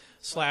shop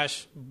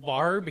 /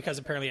 bar, because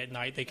apparently at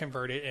night they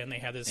converted and they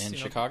had this In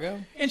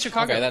Chicago? In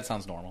Chicago. Okay, that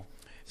sounds normal.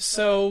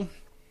 So,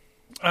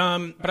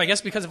 but I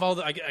guess because of all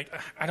the,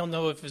 I don't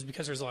know if it was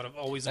because there's a lot of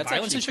always That's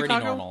violence in actually pretty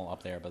Chicago. normal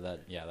up there, but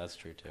that's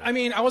true too. I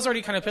mean, I was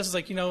already kind of pissed. It's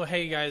like,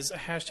 hey guys,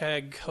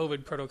 hashtag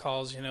COVID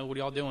protocols, what are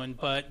y'all doing?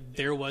 But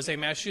there was a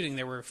mass shooting.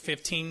 There were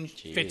 15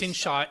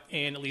 shot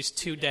and at least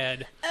 2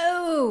 dead.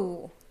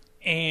 Oh.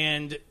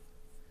 And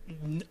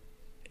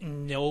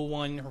no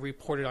one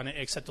reported on it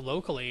except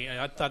locally. And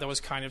I thought that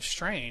was kind of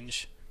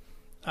strange.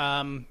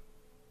 Not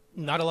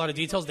a lot of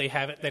details. They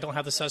don't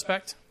have the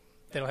suspect.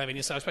 They don't have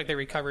any suspect. They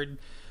recovered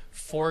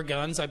 4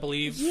 guns, I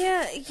believe.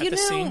 Yeah, at the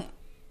scene.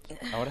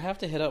 I would have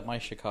to hit up my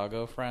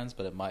Chicago friends,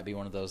 but it might be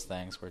one of those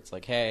things where it's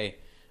like, hey,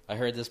 I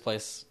heard this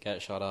place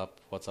got shot up.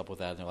 What's up with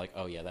that? And they're like,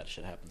 oh yeah, that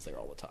shit happens there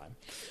all the time.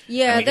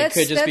 Yeah, I mean, that's it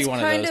could just that's be one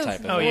of kind those of type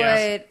of what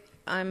things.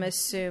 I'm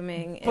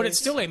assuming. But it's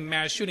still a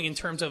mass shooting in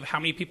terms of how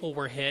many people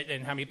were hit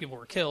and how many people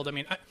were killed. I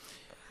mean,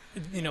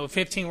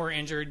 15 were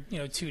injured,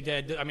 2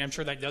 dead. I mean, I'm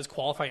sure that does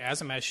qualify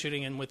as a mass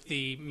shooting, and with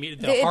the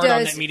hard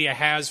on that media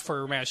has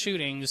for mass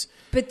shootings.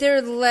 But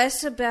they're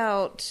less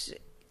about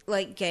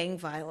like gang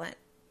violence.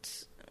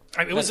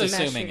 I mean, it was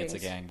assuming it's a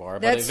gang bar,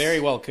 but it very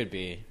well could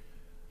be.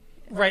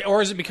 Right,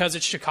 or is it because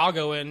it's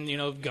Chicago and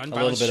gun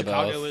violence in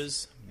Chicago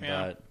is?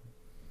 Yeah. But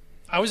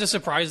I was just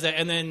surprised that,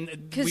 and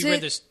then we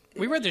read this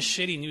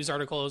shitty news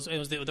article. It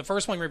was the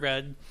first one we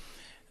read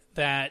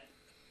that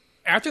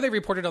after they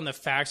reported on the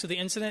facts of the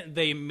incident,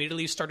 they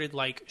immediately started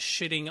like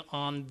shitting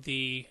on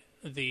the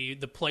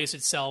place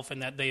itself,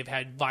 and that they've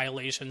had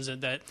violations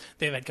and that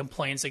they've had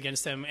complaints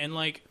against them, and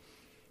like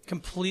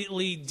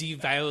completely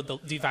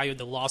devalued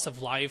the loss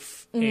of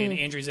life and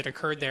injuries that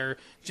occurred there,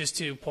 just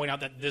to point out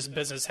that this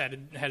business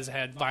has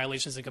had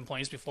violations and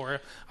complaints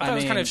before. I thought it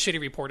was kind of shitty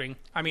reporting.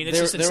 I mean,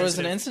 there was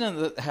an incident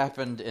that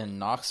happened in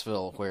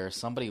Knoxville where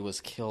somebody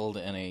was killed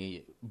in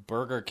a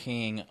Burger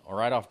King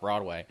right off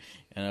Broadway,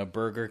 and a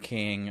Burger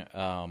King.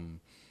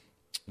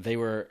 They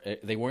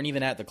weren't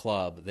even at the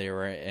club. They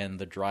were in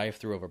the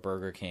drive-thru of a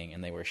Burger King,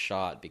 and they were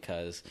shot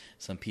because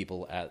some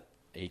people at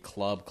a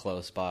club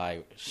close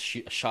by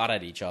shot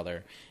at each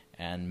other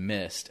and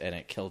missed, and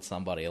it killed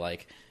somebody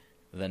like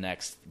the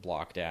next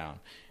block down.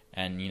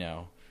 And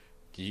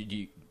did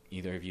you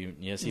either of you?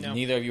 Yes, no.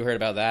 Neither of you heard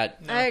about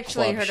that. No. I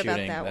actually club heard about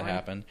shooting that one.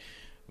 Happened.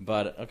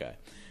 But okay,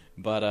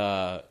 but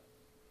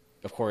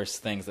of course,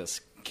 things that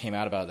came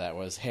out about that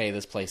was, hey,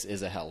 this place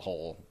is a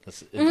hellhole.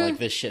 Like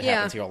this shit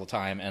happens here all the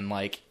time, and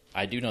like.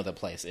 I do know the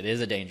place. It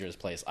is a dangerous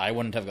place. I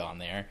wouldn't have gone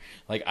there.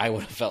 Like, I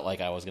would have felt like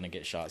I was going to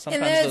get shot.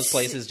 Sometimes those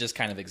places just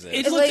kind of exist.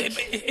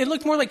 It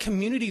looked more like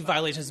community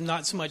violations,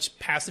 not so much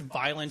passive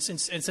violence.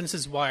 And this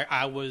is why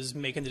I was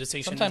making the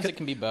distinction. Sometimes it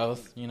can be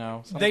both,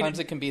 Sometimes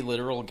it can be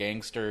literal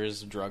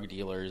gangsters, drug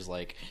dealers,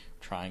 like,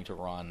 trying to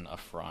run a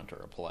front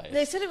or a place.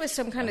 They said it was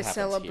some kind of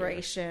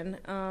celebration.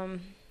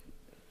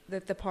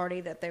 That the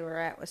party that they were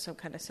at was some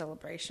kind of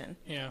celebration.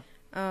 Yeah.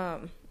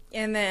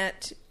 And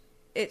that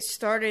it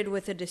started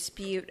with a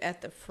dispute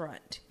at the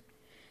front.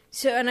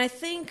 So, and I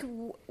think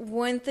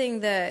one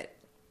thing that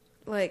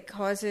like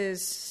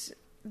causes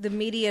the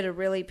media to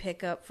really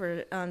pick up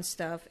on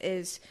stuff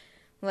is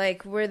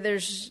like where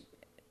there's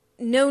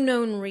no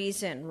known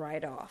reason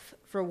right off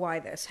for why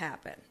this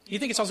happened. You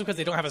think it's also because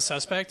they don't have a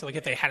suspect? Like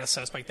if they had a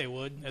suspect, they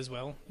would as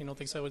well. You don't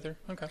think so with there?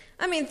 Okay.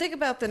 I mean, think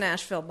about the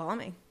Nashville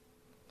bombing.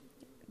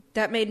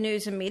 That made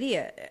news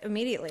immediately.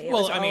 It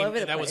well, was I all mean, over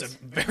the that place. was a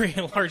very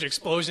large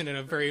explosion in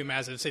a very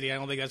massive city. I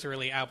don't think that's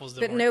really apples to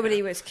But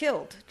nobody was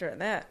killed during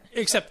that.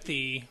 Except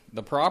the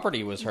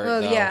property was hurt,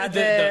 well, though. Yeah,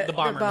 the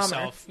bomber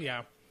himself,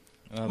 yeah.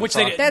 Which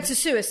that's a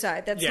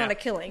suicide. That's not a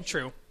killing.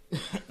 True.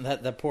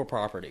 That poor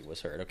property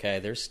was hurt, okay?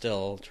 They're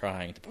still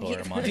trying to pour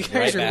their money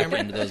right back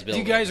into those buildings. Do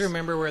you guys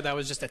remember where that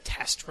was just a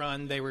test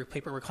run?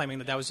 People were claiming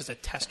that was just a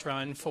test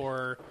run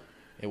for...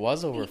 It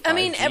was over 5G I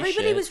mean,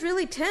 everybody shit. was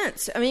really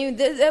tense. I mean,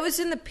 that was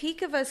in the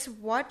peak of us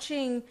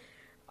watching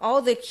all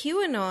the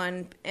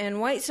QAnon and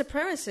white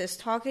supremacists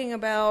talking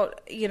about,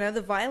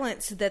 the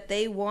violence that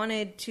they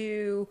wanted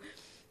to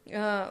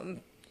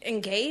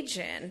engage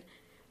in.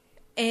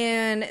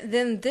 And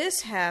then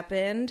this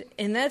happened,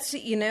 and that's,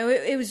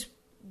 it was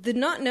the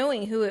not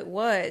knowing who it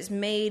was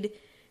made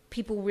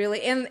people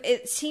really, and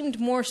it seemed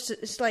more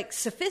like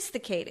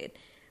sophisticated.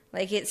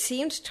 Like, it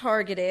seemed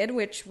targeted,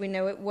 which we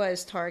know it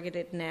was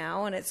targeted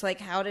now. And it's like,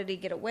 how did he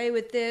get away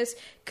with this?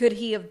 Could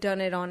he have done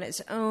it on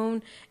his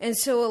own? And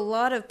so a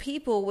lot of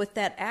people with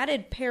that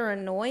added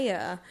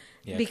paranoia,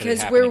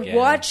 because we're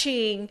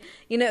watching,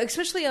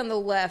 especially on the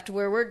left,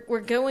 where we're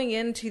going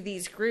into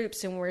these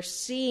groups and we're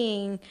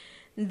seeing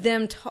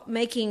them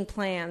making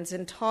plans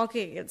and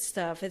talking and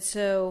stuff. And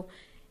so...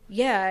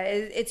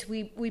 yeah,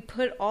 we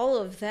put all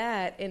of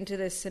that into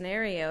this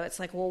scenario. It's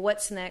like, well,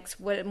 what's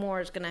next? What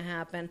more is going to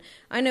happen?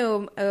 I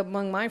know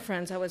among my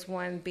friends, I was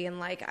one being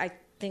like, I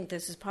think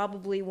this is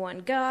probably one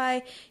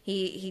guy.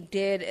 He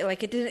did,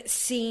 like, it didn't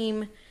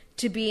seem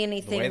to be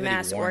anything the way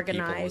mass that he warned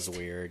people organized. was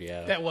weird.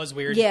 Yeah, That was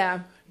weird.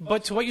 Yeah.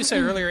 But to what you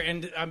said earlier,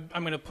 and I'm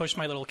going to push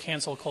my little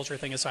cancel culture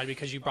thing aside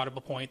because you brought up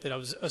a point that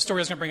a story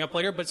I was going to bring up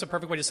later, but it's a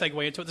perfect way to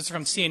segue into it. This is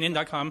from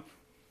CNN.com.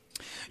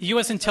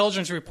 U.S.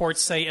 intelligence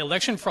reports say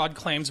election fraud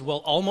claims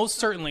will almost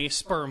certainly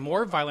spur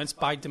more violence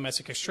by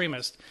domestic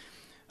extremists.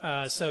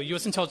 So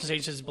U.S. intelligence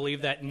agencies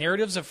believe that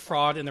narratives of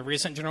fraud in the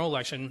recent general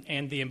election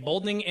and the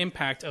emboldening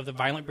impact of the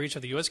violent breach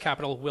of the U.S.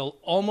 Capitol will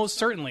almost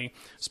certainly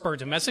spur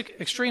domestic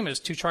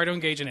extremists to try to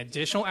engage in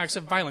additional acts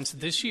of violence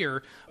this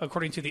year,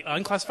 according to the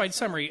unclassified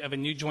summary of a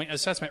new joint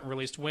assessment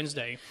released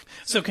Wednesday.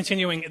 So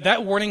continuing,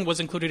 that warning was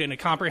included in a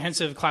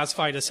comprehensive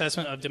classified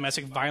assessment of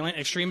domestic violent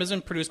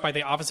extremism produced by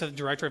the Office of the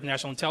Director of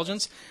National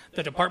Intelligence,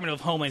 the Department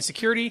of Homeland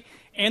Security,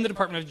 and the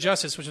Department of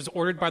Justice, which was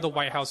ordered by the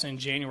White House in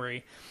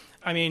January.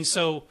 I mean,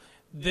 so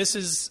this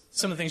is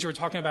some of the things you were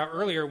talking about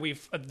earlier.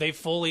 They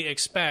fully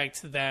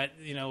expect that,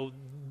 you know,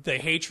 the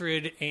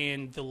hatred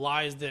and the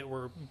lies that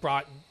were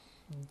brought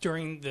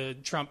during the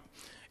Trump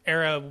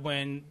era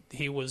when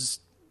he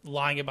was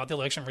lying about the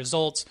election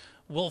results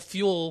will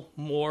fuel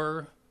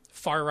more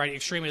far-right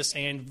extremists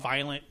and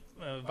violent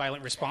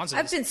responses.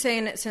 I've been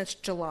saying it since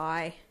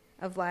July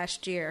of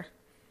last year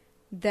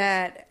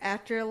that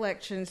after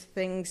elections,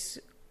 things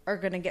are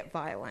going to get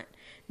violent.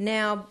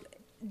 Now,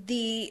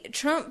 the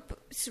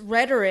Trump's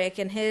rhetoric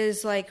and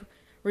his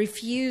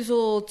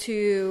refusal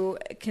to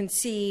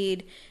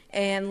concede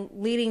and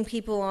leading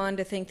people on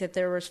to think that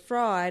there was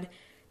fraud,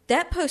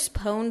 that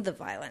postponed the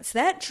violence.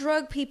 That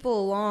drug people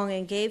along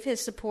and gave his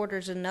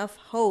supporters enough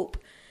hope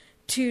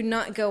to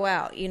not go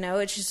out. You know,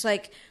 it's just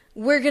like,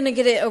 we're going to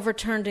get it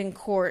overturned in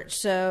court,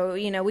 so,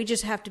 you know, we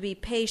just have to be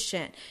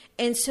patient.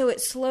 And so it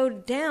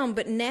slowed down,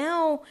 but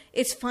now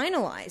it's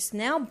finalized.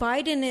 Now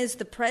Biden is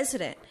the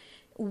president.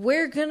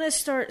 We're going to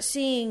start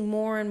seeing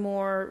more and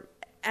more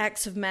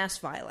acts of mass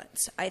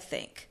violence, I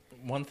think.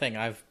 One thing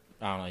I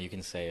don't know, you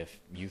can say if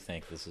you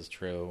think this is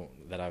true,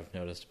 that I've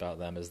noticed about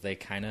them is they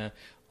kind of,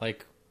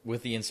 like,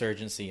 with the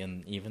insurgency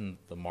and even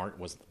the March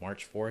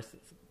 4th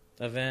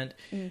event,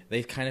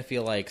 they kind of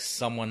feel like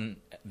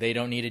they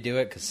don't need to do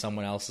it because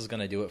someone else is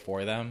going to do it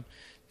for them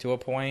to a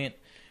point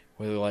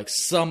where they're like,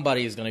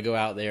 somebody's going to go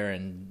out there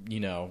and, you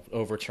know,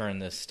 overturn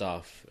this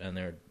stuff. And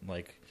they're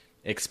like,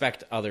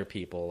 expect other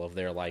people of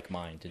their like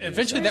mind to do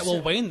Eventually stuff. that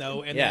will wane,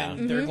 though, and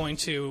then they're going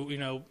to, you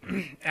know,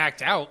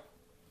 act out.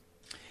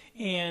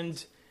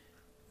 And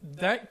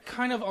that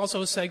kind of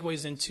also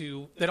segues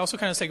into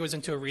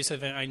a recent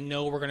event. I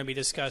know we're going to be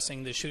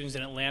discussing the shootings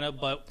in Atlanta,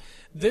 but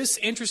this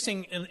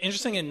interesting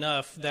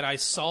enough that I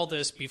saw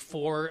this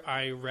before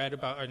I read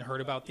about and heard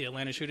about the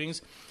Atlanta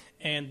shootings,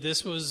 and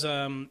this was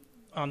on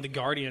The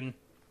Guardian.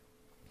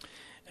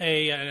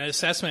 An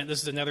assessment.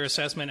 This is another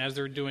assessment as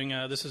they're doing.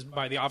 This is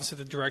by the Office of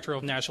the Director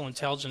of National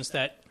Intelligence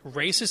that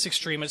racist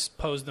extremists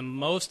pose the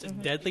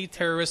most deadly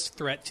terrorist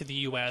threat to the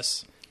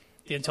U.S.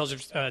 The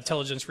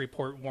intelligence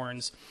report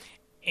warns,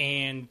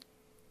 and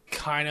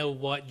kind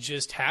of what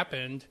just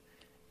happened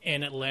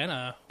in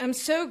Atlanta. I'm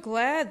so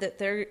glad that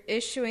they're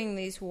issuing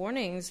these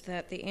warnings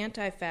that the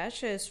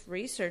anti-fascist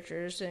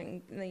researchers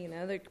and, you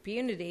know, the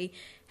community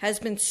has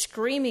been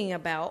screaming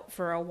about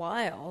for a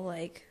while.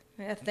 Like,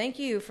 yeah, thank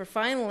you for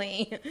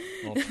finally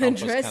Trump addressing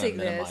was kind of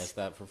minimized this.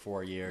 that for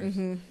 4 years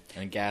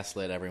and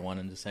gaslit everyone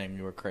into saying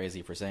you were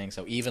crazy for saying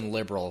so. Even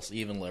liberals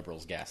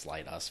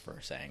gaslight us for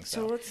saying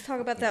so. So let's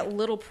talk about that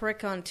little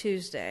prick on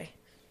Tuesday.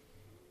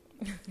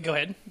 Go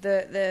ahead.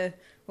 The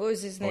what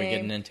was his Are we name?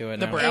 getting into it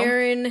The now? Brown?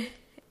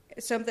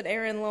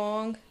 Aaron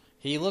Long.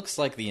 He looks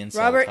like the incel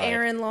Robert type.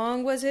 Aaron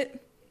Long, was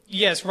it?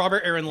 Yes,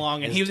 Robert Aaron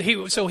Long, and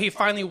he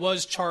finally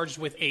was charged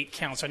with 8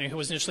 counts. I know he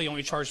was initially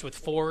only charged with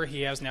 4.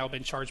 He has now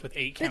been charged with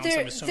 8 But counts.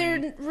 I'm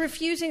assuming they're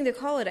refusing to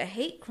call it a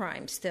hate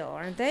crime still,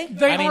 aren't they?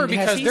 they I mean, are has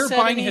because he they're said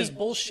buying any- his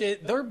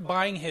bullshit. They're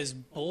buying his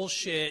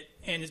bullshit,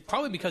 and it's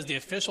probably because the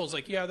officials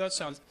like, yeah, that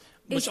sounds.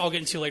 Which I'll get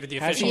into later. The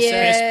Has official he-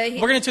 Yeah, space.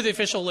 he- We're getting to the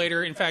official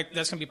later. In fact,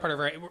 that's going to be part of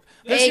our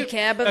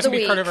ACAB of That's the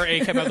going to be part of our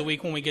week. ACAB of the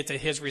week when we get to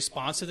his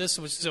response to this.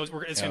 So it's going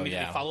to Oh, be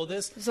yeah. follow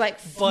this. It's like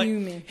But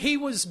fuming. he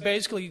was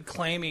basically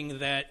claiming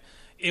that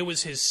it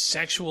was his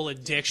sexual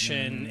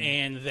addiction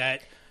and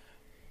that,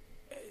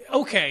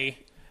 okay,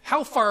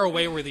 how far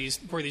away were these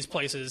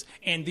places?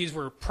 And these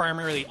were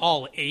primarily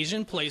all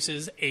Asian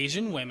places,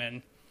 Asian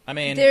women. I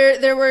mean,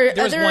 There were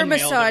There was other one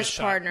male that was massage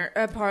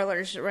shot.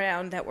 parlors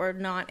around that were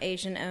not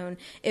Asian owned.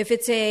 If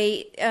it's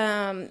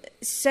a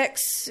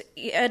sex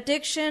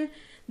addiction,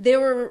 there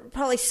were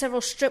probably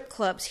several strip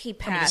clubs he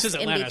passed this is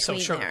Atlanta, in so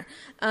between sure.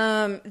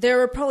 there. There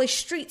were probably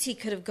streets he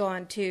could have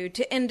gone to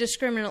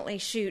indiscriminately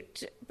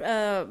shoot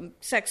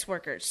sex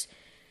workers.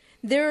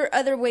 There are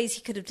other ways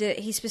he could have did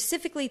it. He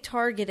specifically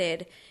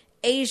targeted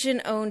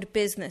Asian-owned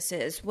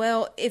businesses.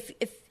 Well,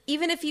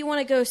 even if you want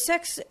to go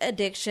sex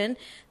addiction,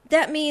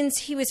 that means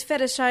he was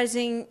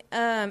fetishizing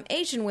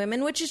Asian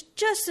women, which is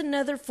just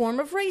another form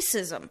of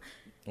racism.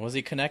 was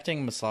he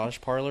connecting massage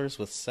parlors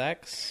with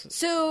sex?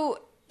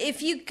 So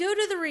if you go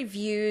to the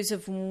reviews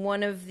of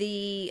one of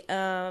the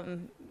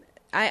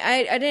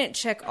I didn't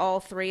check all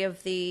 3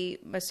 of the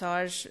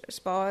massage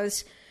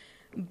spas,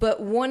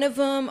 but one of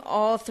them,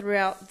 all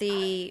throughout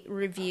the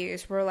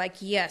reviews, were like,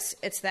 yes,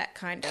 it's that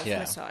kind of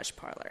massage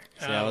parlor.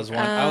 See, I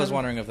was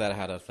wondering if that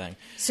had a thing.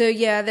 So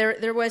yeah,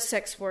 there was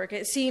sex work.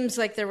 It seems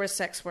like there was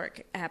sex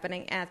work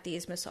happening at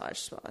these massage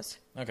spas.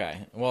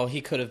 Okay. Well, he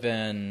could have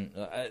been.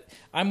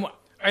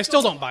 I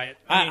still don't buy it.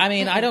 I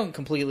mean, I don't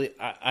completely.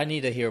 I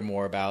need to hear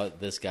more about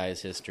this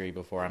guy's history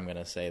before I'm going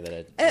to say that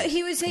it.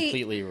 He was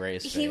completely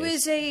race-based. He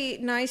was a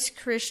nice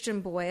Christian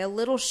boy, a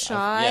little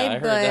shy. I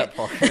heard that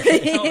part.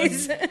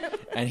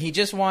 And he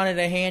just wanted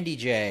a handy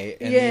J,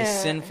 and these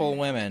sinful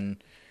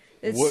women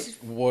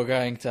were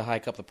going to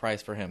hike up the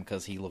price for him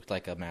because he looked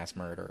like a mass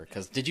murderer.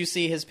 Because did you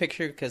see his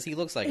picture? Because he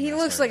looks like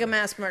a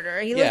mass murderer.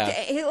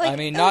 I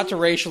mean, not to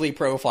racially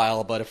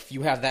profile, but if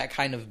you have that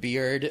kind of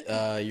beard,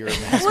 you're a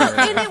mass murderer.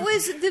 And it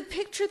was the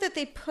picture that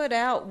they put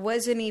out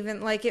wasn't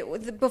even like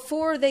it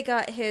before they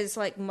got his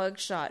like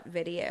mugshot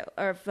video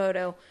or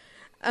photo.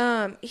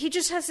 He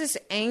just has this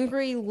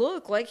angry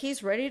look, like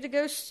he's ready to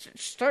go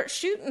start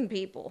shooting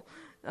people.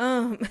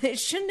 It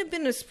shouldn't have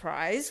been a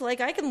surprise.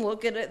 Like I can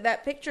look at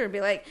that picture and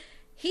be like,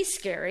 he's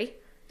scary.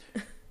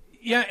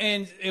 Yeah,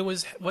 and it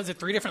was it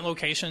 3 different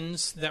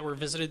locations that were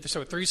visited?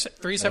 So three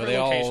separate Were they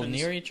locations. all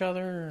near each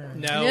other?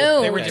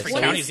 No, they were different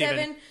counties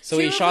even. So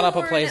he shot up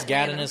a place,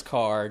 got in his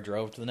car,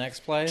 drove to the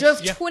next place?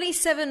 Drove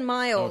 27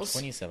 miles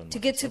 27 to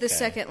get to the okay.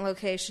 second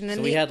location. And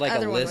so he had like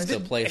a list was,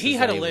 of places he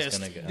had that a list.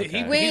 Was gonna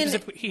go.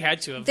 When he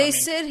had to have. They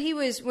said he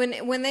was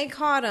when they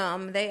caught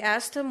him. They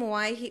asked him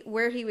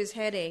where he was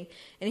heading,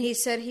 and he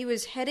said he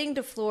was heading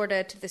to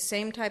Florida to the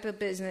same type of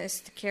business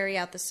to carry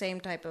out the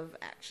same type of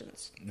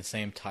actions. The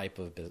same type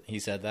of business. He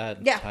said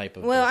that. Yeah. Type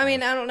of well, business. I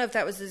mean, I don't know if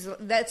that was his.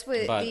 That's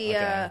what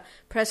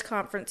press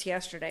conference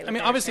yesterday. I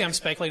mean, obviously, I'm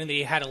speculating that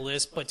he had a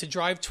list, but to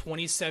drive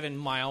 27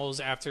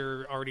 miles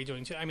after already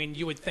doing, I mean,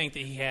 you would think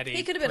that he had a.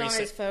 He could have been on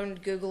his phone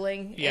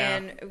googling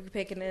and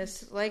picking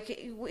this. Like,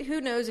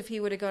 who knows if he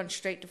would have gone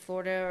straight to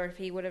Florida or if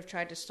he would have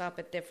tried to stop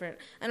at different.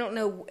 I don't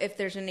know if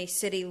there's any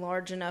city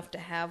large enough to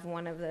have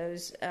one of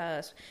those.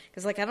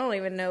 Because, like, I don't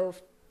even know if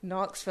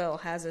Knoxville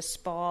has a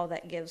spa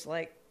that gives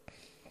like.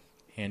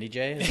 Handy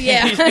J?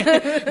 Yeah.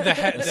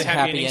 the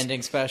happy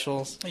ending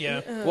specials.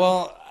 Yeah.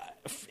 Well,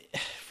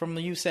 from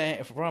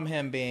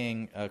him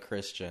being a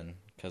Christian,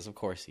 because of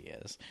course he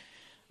is,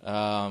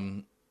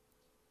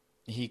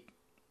 he,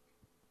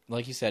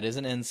 like you said,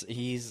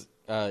 he said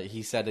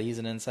that he's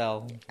an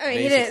incel. I mean,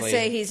 he didn't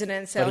say he's an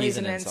incel. But he's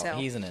an incel.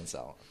 He's an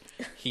incel.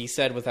 He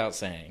said without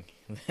saying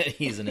that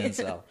he's an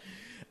incel.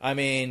 I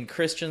mean,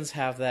 Christians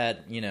have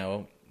that,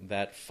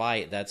 that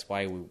fight. That's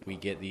why we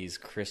get these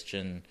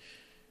Christian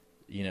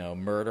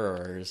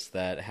murderers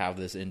that have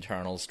this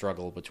internal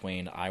struggle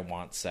between I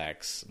want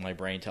sex. My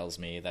brain tells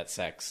me that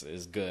sex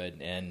is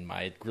good, and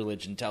my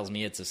religion tells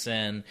me it's a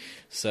sin.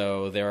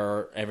 So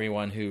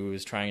everyone who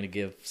is trying to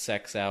give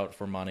sex out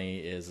for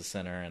money is a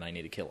sinner, and I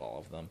need to kill all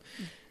of them.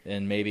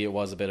 And maybe it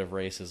was a bit of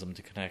racism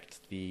to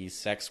connect the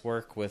sex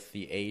work with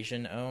the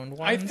Asian-owned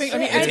ones. I think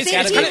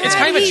it's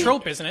kind of a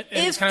trope, isn't it?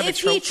 If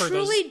he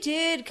truly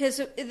did, because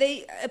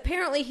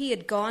apparently he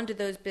had gone to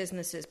those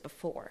businesses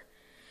before.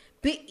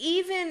 But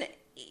even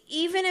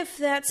if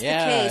that's the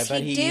case,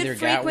 he did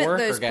frequent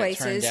those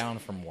places. Turned down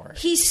from work.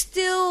 He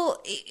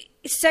still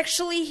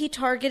sexually he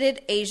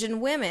targeted Asian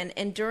women,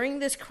 and during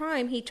this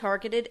crime, he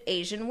targeted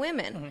Asian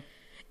women. Mm-hmm.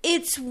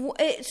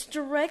 It's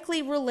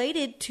directly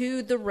related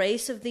to the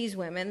race of these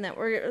women that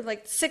were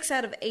like 6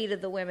 out of 8 of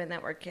the women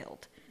that were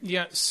killed.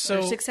 Yeah, so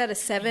or 6 out of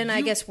 7.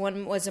 I guess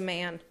one was a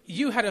man.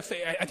 You had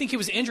I think he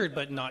was injured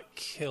but not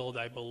killed.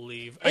 I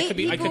believe. I could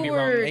be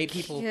wrong. 8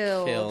 people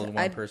killed.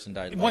 One person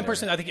died. One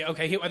person. I think.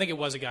 Okay. I think it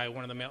was a guy.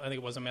 One of the male. I think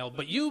it was a male.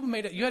 But you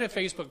had a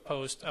Facebook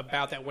post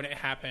about that when it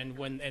happened.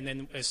 And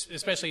then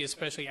especially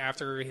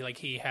after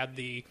he had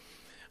the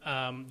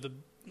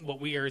what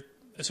we are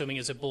assuming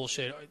is a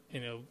bullshit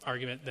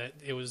argument that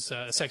it was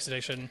a sex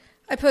addiction.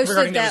 I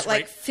posted that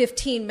like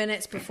 15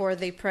 minutes before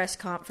the press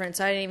conference.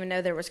 I didn't even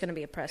know there was going to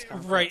be a press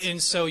conference. Right, and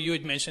so you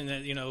had mentioned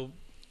that,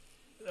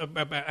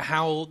 about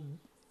how,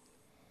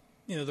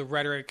 the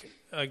rhetoric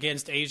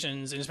against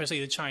Asians, and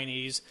especially the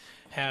Chinese,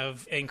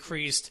 have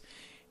increased.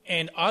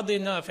 And oddly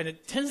enough, and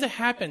it tends to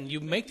happen, you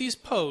make these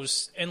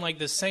posts, and like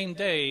the same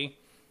day,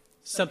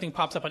 something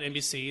pops up on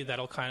NBC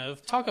that'll kind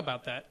of talk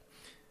about that.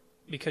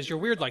 Because you're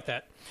weird like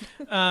that.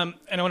 And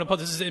I want to put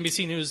this is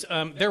NBC News.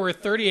 There were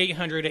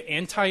 3,800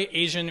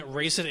 anti-Asian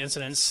racist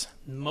incidents,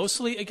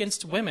 mostly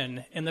against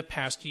women, in the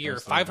past year.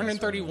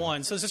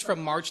 531. So this is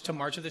from March to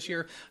March of this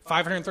year.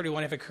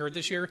 531 have occurred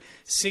this year.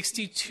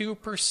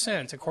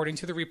 62%, according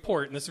to the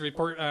report. And this is a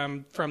report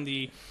from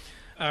the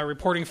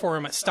reporting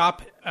forum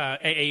Stop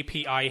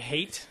AAPI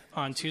Hate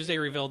on Tuesday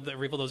revealed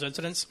those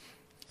incidents.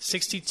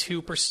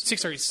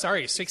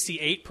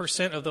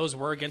 68% of those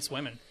were against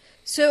women.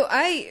 So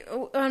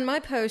on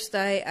my post,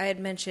 I had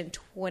mentioned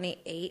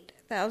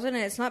 28,000, and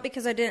it's not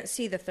because I didn't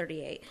see the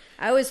 38.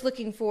 I was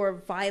looking for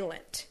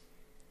violent.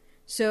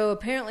 So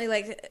apparently,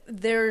 like,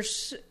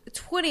 there's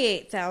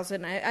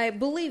 28,000. I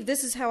believe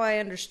this is how I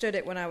understood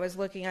it when I was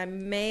looking. I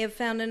may have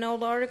found an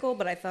old article,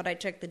 but I thought I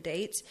checked the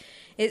dates.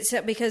 It's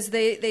because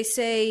they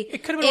say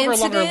It could have been over a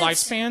longer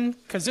incidents- lifespan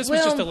because this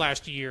was just the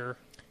last year.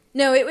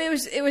 No, it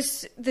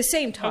was the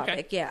same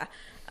topic, yeah.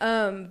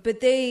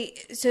 But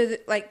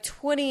like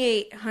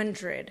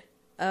 2,800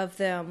 of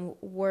them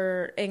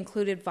were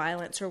included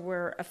violence or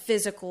were a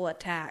physical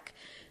attack.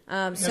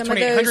 Some of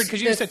 2,800 those,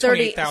 because you the said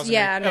 30 28,000.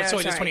 Yeah, no, so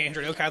it is sorry.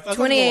 2,800. Okay, I thought it was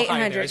a little high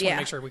there. I 2,800, just want yeah.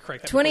 to make sure we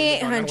correct that. before we move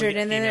on. 2,800,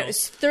 and then emails. it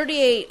was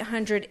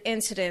 3,800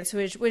 incidents,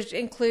 which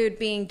include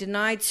being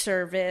denied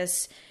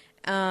service,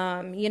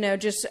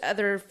 just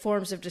other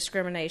forms of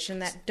discrimination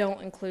that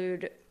don't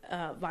include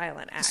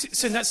violent acts.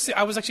 So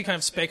I was actually kind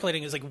of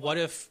speculating is like, what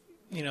if,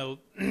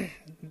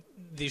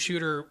 the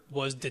shooter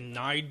was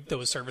denied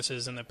those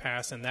services in the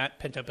past and that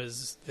pent up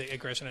as the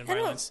aggression and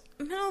violence?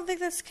 I don't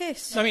think that's the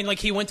case. I mean, like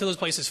he went to those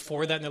places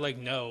for that and they're like,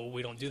 no,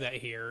 we don't do that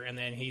here. And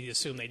then he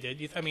assumed they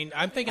did. I mean,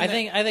 I'm thinking I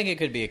think it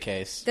could be a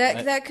case.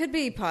 That could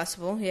be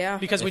possible, yeah.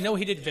 because we know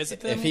he did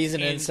visit them. If he's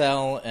an and-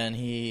 incel and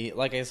he,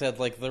 like I said,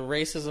 like the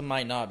racism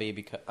might not be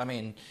because, I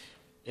mean,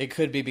 it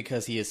could be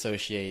because he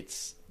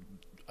associates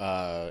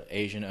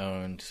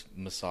Asian-owned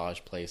massage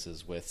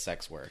places with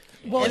sex work.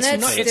 Well, And it's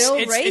that's not- it's- still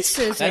it's-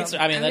 racism. That's,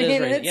 I mean, that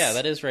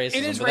is racism.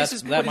 It is but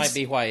racist, that but might it's-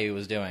 be why he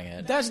was doing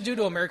it. That's due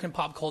to American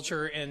pop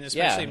culture and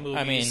especially Yeah, movies.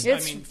 I mean-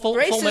 It's Full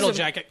Metal racism.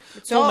 Jacket.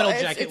 It's Full all- Metal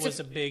it's- Jacket it's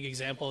was a big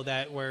example of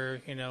that,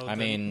 where I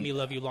mean, "Me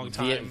Love You Long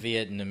Time."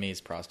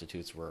 Vietnamese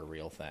prostitutes were a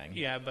real thing.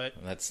 Yeah, but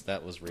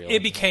that was real.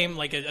 it became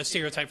like a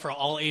stereotype for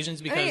all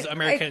Asians because I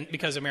Americans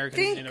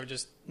think are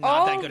just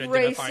not that all good at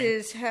identifying.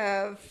 races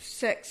have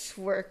sex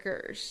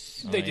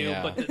workers. They Oh, do,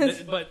 yeah.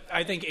 but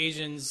I think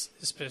Asians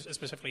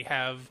specifically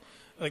have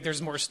like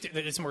there's more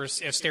it's more a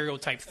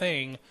stereotype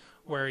thing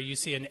where you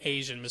see an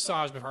Asian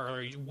massage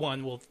parlor,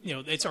 one will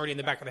it's already in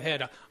the back of the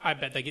head. I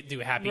bet they do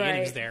happy Right.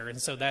 endings there,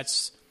 and so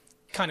that's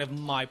kind of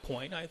my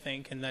point, I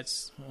think, and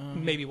that's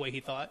maybe what he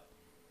thought.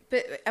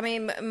 But I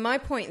mean, my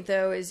point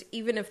though is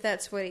even if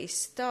that's what he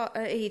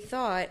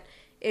thought,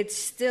 it's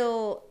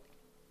still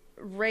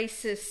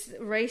racist.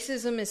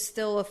 Racism is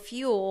still a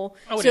fuel,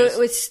 Oh, it so is. it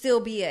would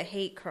still be a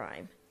hate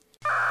crime.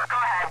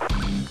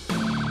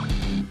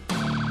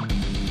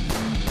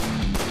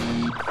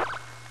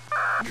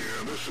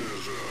 This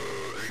is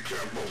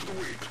ACAB of the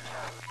week.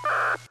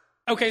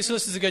 Okay, so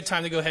this is a good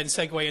time to go ahead and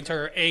segue into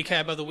our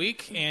ACAB of the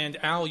week. And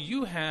Al,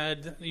 you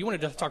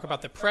wanted to talk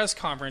about the press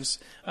conference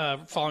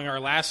following our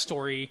last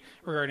story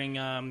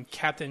regarding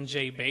Captain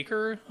Jay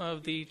Baker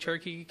of the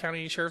Cherokee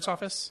County Sheriff's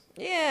Office.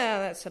 Yeah,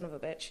 that son of a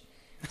bitch.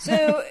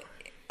 So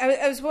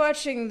I was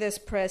watching this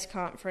press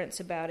conference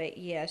about it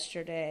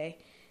yesterday,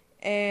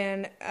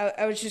 and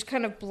I was just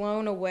kind of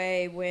blown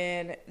away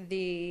when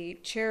the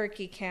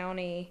Cherokee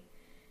County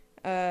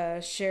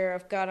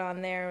sheriff got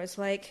on there and was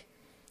like,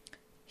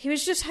 he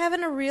was just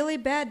having a really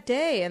bad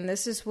day, and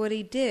this is what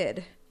he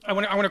did. I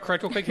want to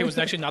correct real quick. He was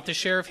actually not the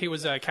sheriff. He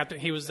was a captain.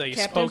 He was a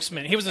Captain?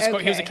 spokesman. He was a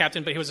Okay.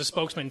 captain, but he was a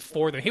spokesman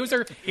for them. He was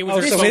their. He was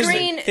Oh, their so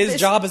spokesman. his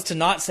job is to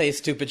not say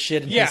stupid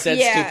shit, and Yeah. he said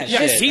Yeah. stupid Yeah,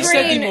 Yes, shit. he the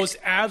said the screen- most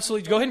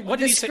absolutely. Go ahead. What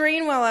did The he say?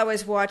 screen while I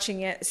was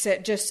watching it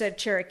just said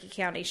Cherokee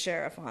County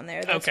Sheriff on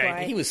there. That's Okay.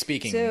 why. He was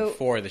speaking So-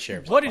 for the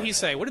sheriff's What did he department.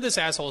 say? What did this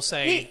asshole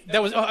say? He-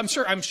 That was. Oh,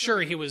 I'm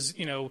sure he was.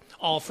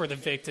 All for the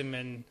victim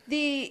and.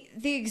 The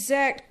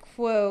exact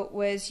quote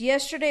was,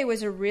 "Yesterday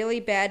was a really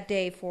bad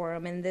day for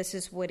him, and this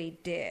is what he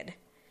did."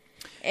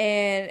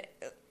 And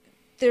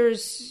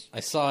there's I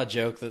saw a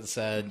joke that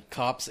said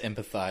cops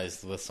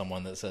empathized with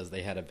someone that says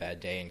they had a bad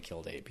day and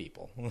killed 8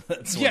 people.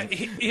 That's Yeah, one-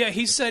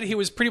 he said he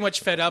was pretty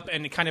much fed up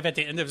and kind of at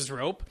the end of his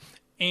rope.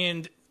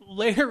 And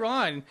later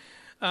on,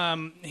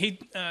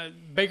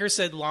 Baker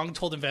said Long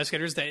told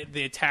investigators that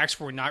the attacks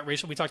were not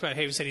racial. We talked about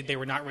he said they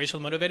were not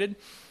racially motivated.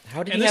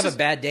 How did And he this have is- a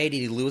bad day? Did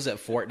he lose at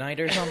Fortnite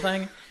or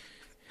something?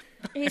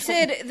 he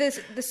said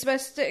the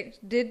suspect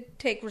did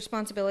take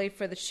responsibility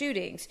for the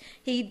shootings.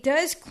 He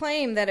does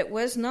claim that it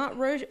was not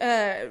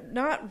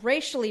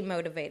racially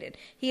motivated.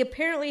 He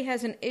apparently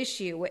has an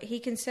issue, what he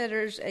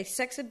considers a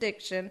sex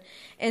addiction,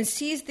 and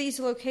sees these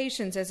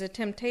locations as a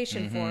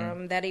temptation for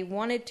him that he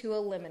wanted to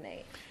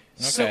eliminate.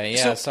 Okay,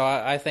 so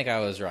I think I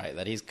was right,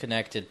 that he's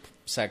connected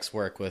sex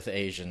work with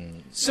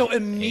Asian. So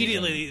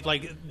immediately,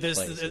 like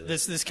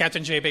places. this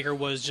Captain Jay Baker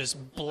was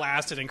just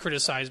blasted and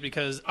criticized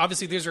because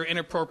obviously these are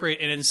inappropriate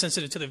and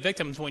insensitive to the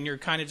victims when you're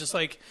kind of just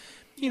like,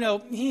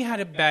 he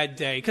had a bad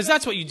day, because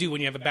that's what you do when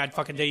you have a bad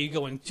fucking day. You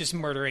go and just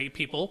murder 8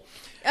 people.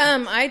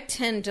 I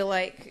tend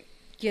to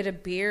get a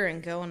beer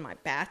and go in my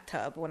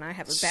bathtub when I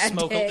have a bad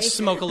day.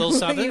 Smoke a little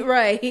something.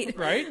 Right.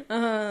 Right?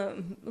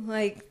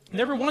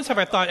 Never once have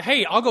I thought,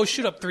 hey, I'll go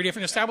shoot up 3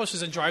 different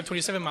establishments and drive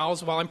 27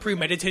 miles while I'm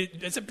premeditated.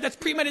 That's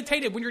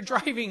premeditated when you're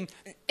driving.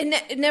 And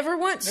never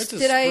once That's a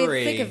did I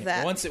spree. think of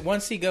that.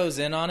 Once he goes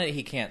in on it,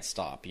 he can't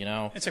stop,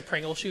 It's a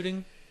Pringle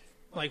shooting.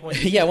 Like when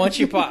Yeah, once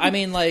you your That's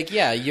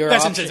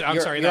option, intense. I'm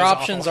your, sorry, your that was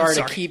options awful. I'm are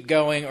sorry. to keep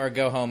going or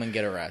go home and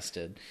get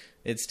arrested.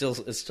 It's still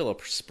a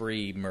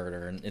spree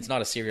murder, and it's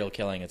not a serial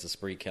killing; it's a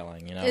spree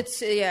killing.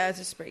 It's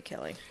a spree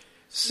killing.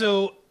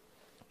 So,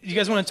 you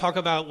guys want to talk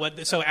about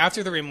what? So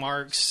after the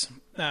remarks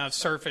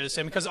surfaced,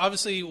 and because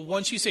obviously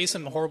once you say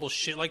some horrible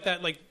shit like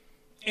that, like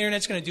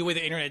internet's going to do what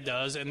the internet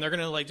does, and they're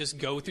going to like just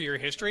go through your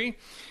history.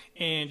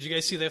 And did you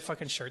guys see that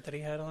fucking shirt that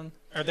he had on,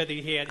 or that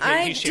he had?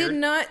 I shared? did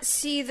not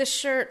see the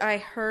shirt. I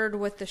heard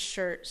what the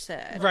shirt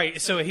said.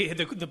 Right. So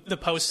the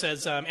post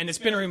says, and it's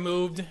been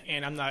removed,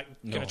 and I'm not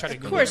going to try to.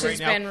 Of course, Google it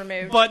it's right now. been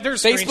removed. But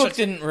there's Facebook screenshots-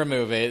 didn't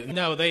remove it.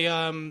 No, they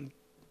and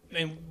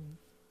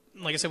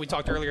like I said, we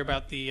talked earlier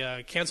about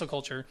the cancel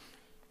culture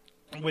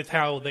with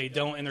how they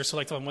don't and they're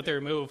selective on what they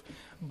remove.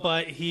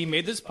 But he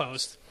made this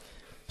post.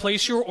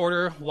 Place your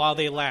order while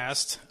they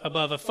last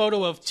above a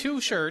photo of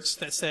 2 shirts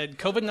that said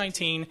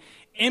COVID-19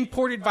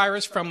 imported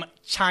virus from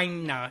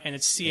China, and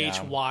it's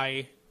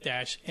CHY-NA.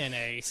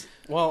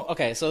 Well,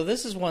 okay, so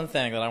this is one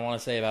thing that I want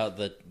to say about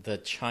the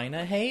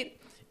China hate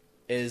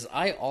is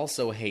I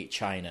also hate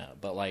China,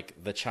 but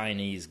like the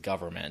Chinese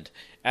government.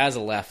 As a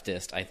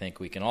leftist, I think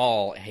we can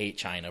all hate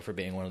China for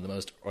being one of the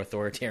most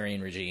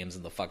authoritarian regimes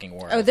in the fucking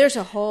world. Oh, there's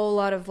a whole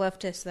lot of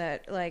leftists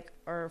that like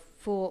are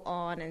full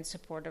on in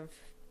support of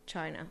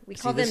China. We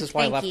call them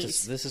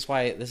tankies. This is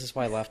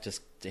why leftists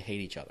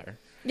hate each other.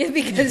 Yeah,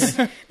 because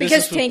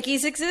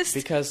tankies exist.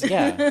 Because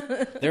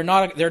they're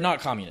not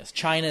communist.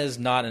 China is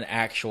not an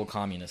actual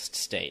communist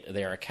state.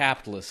 They are a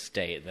capitalist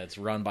state that's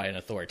run by an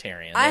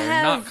authoritarian.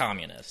 They're not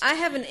communist. I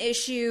have an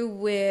issue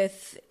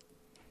with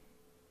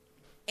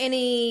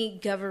any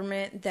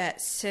government that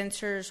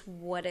censors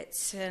what its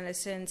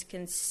citizens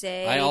can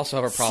say. I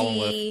also have a problem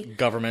with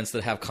governments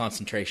that have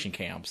concentration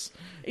camps.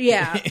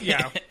 Yeah,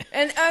 Yeah.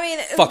 and I mean,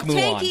 Fuck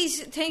Mulan.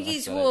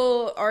 tankies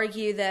will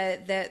argue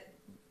that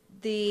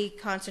the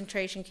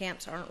concentration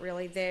camps aren't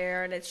really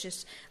there, and it's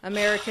just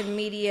American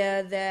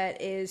media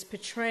that is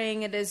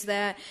portraying it as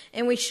that,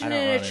 and we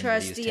shouldn't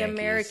trust the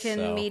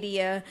American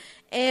media.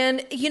 And,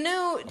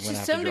 to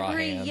some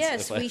degree,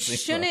 yes, we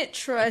shouldn't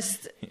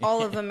trust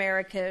all of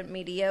American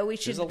media. We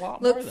should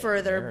look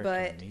further,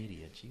 but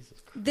media.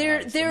 Jesus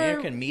Christ.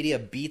 American media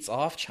beats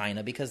off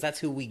China because that's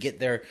who we get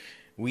their...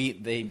 We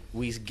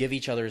give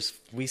each other's...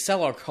 We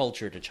sell our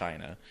culture to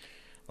China.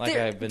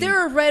 There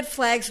are red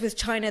flags with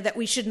China that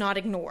we should not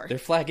ignore. Their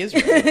flag is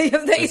red.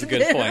 That's a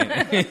good point.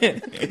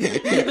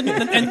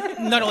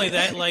 And not only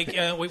that, like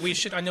we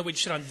should. I know we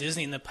shit on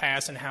Disney in the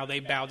past and how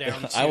they bow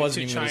down to, I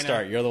wasn't to even China. going to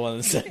start. You're the one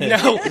that said it.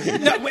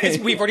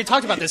 No, we've already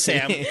talked about this,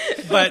 Sam.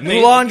 But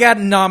Mulan got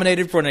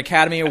nominated for an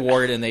Academy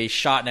Award, and they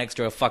shot next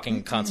to a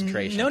fucking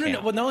concentration camp.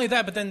 No. Well, not only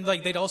that, but then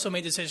like they'd also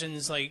made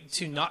decisions like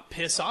to not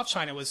piss off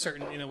China with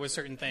certain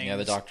things. Yeah,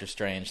 the Doctor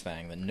Strange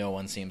thing that no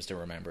one seems to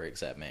remember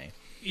except me.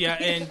 Yeah,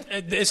 and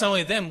it's not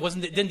only them.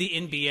 Didn't the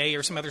NBA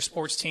or some other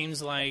sports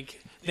teams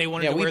like they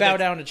wanted to we wear bow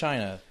down to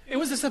China. It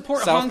was the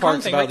support South Hong Park's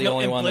Kong thing, about right? the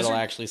only one Blizzard,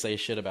 that'll actually say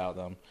shit about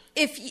them.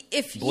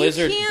 If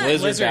Blizzard you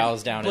can't,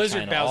 bows down to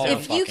China. bows all down. the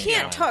if you fucking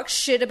can't time. talk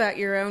shit about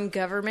your own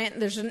government,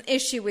 there's an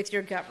issue with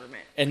your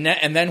government. And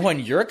then when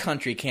your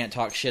country can't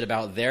talk shit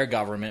about their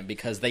government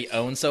because they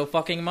own so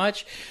fucking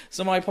much.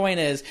 So my point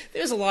is,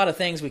 there's a lot of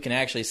things we can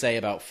actually say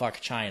about fuck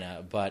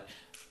China, but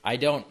I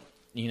don't,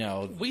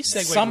 We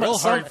segued real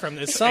hard from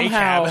this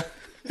somehow. ACAB.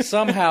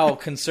 Somehow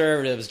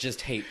conservatives just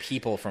hate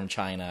people from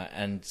China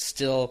and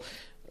still...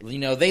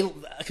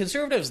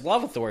 conservatives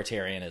love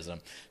authoritarianism,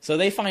 so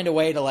they find a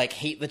way to like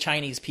hate the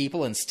Chinese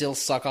people and still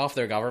suck off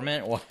their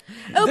government. But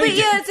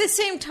at the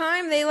same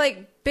time, they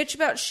like bitch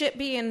about shit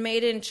being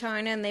made in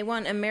China, and they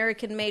want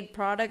American-made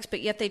products,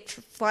 but yet they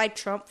fly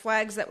Trump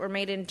flags that were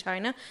made in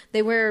China.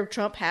 They wear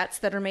Trump hats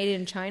that are made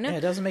in China. Yeah,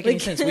 it doesn't make any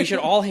sense. We should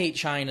all hate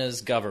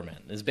China's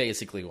government. Is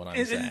basically what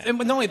I'm saying. And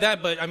not only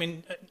that, but I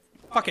mean.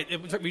 Fuck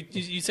it.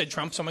 You said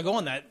Trump, so I'm going to go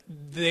on that.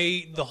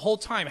 The whole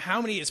time,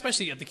 how many,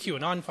 especially at the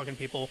QAnon fucking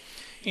people,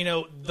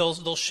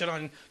 they'll shit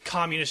on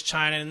communist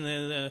China and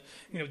the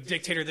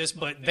dictator this,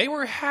 but they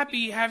were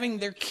happy having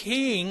their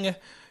king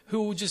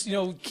who just,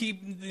 didn't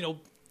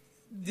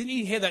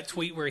he hear that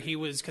tweet where he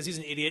was, because he's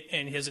an idiot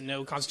and he doesn't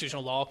know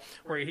constitutional law,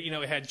 where,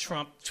 it had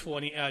Trump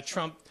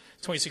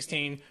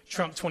 2016,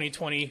 Trump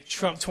 2020,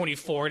 Trump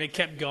 24, and it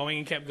kept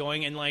going,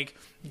 and like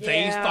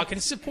they fucking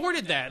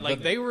supported that.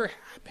 Like they were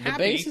happy. The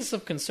basis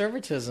of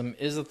conservatism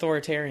is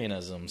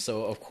authoritarianism,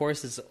 so of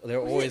course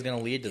they're always going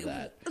to lead to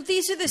that.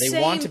 These are the They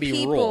same want to be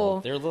people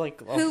ruled. They're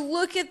like who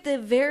look at the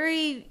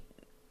very,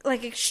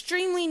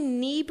 extremely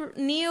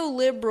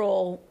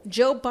neoliberal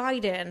Joe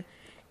Biden,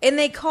 and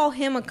they call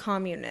him a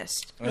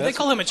communist. They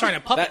call him a China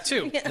puppet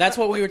too. That's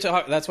what we were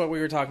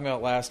talking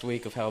about last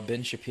week of how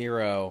Ben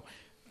Shapiro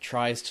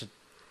tries to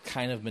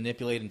kind of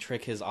manipulate and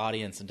trick his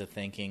audience into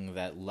thinking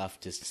that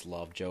leftists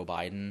love Joe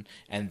Biden,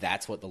 and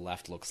that's what the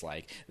left looks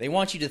like. They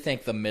want you to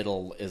think the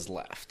middle is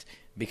left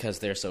because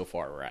they're so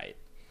far right.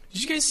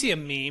 Did you guys see a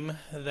meme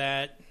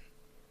that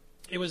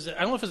it was? I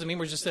don't know if it was a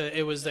meme or just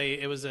it was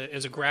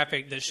a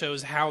graphic that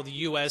shows how the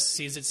U.S.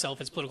 sees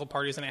itself as political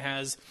parties, and it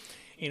has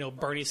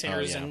Bernie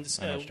Sanders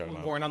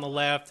and Warren on the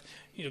left,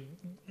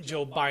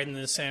 Joe Biden in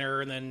the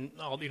center, and then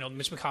all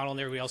Mitch McConnell and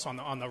everybody else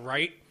on the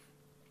right.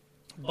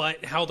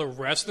 But how the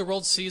rest of the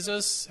world sees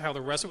us,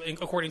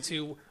 according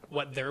to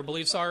what their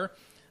beliefs are,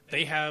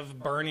 they have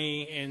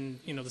Bernie and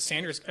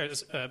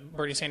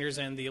Bernie Sanders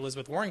and the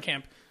Elizabeth Warren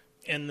camp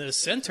in the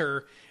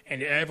center,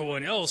 and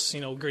everyone else,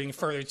 getting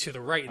further to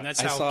the right, and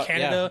that's how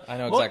Canada. Yeah, I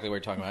know exactly what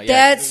you're talking about.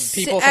 Yeah, That's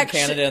people from actually-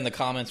 Canada in the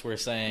comments were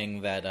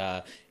saying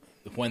that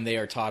when they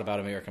are taught about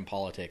American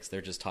politics,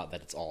 they're just taught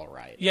that it's all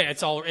right. Yeah,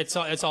 it's all It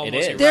mostly is. right.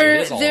 It They're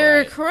is all they're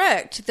right.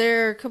 correct.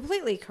 They're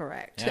completely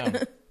correct.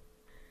 Yeah.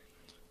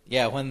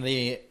 Yeah, when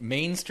the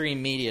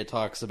mainstream media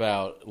talks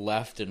about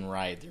left and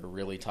right, they're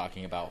really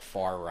talking about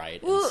far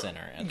right Well, and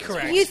center. At this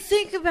correct. point. You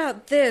think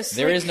about this.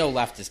 There like, is no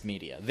leftist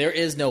media. There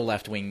is no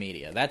left wing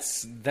media.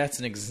 That's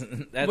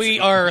We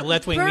are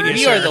left-wing Bernie- media.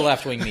 we sir. are the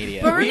left wing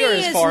media. Bernie we are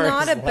as is far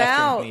not as about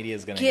left-wing media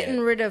is going to getting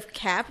get. rid of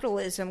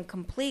capitalism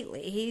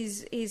completely.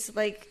 He's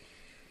like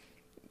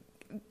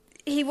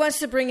he wants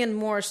to bring in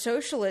more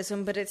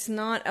socialism, but it's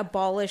not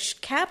abolish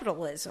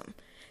capitalism.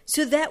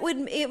 So that would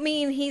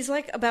mean he's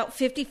like about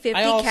 50-50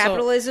 I also-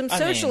 capitalism, I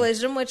mean-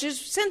 socialism, which is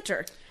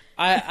center.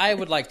 I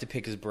would like to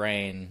pick his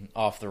brain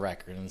off the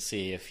record and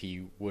see if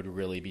he would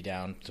really be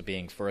down to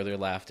being further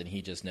left, and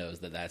he just knows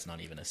that that's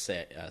not even a sell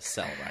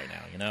right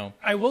now.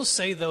 I will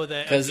say though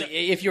that Because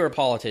if you're a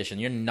politician,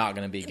 you're not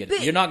going to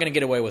But you're not going to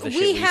get away with the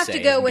shit We we have say to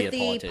go and be with a the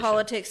politician.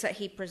 politics that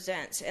he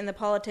presents, and the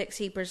politics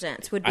he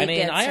presents would be I mean,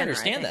 dead I center,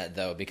 understand think. that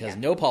though, because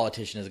no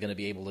politician is going to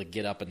be able to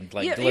get up and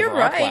You're deliver our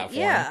right, platform.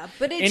 yeah,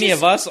 but it any just-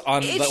 of us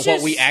on it's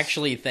what we just-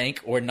 actually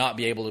think or not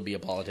be able to be a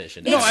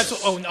politician. no, It's-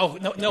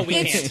 absolutely. No, we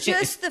It's can't.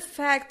 just the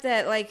fact that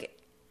like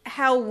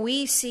how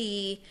we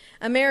see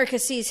America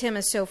sees him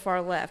as so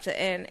far left,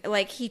 and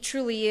like he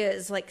truly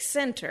is like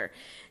center.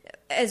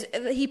 As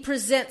he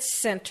presents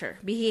center,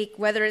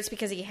 whether it's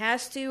because he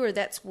has to or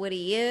that's what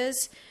he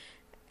is.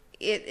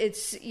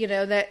 It's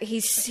that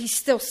he's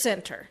still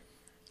center.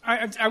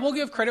 I will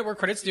give credit where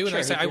credit's due, and Sure,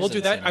 I say he I will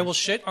do presents that. him. I will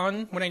shit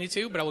on when I need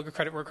to, but I will give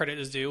credit where credit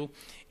is due.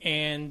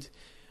 And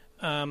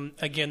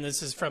again,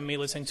 this is from me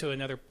listening to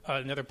another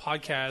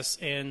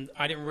podcast, and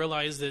I didn't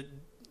realize that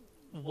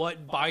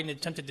what Biden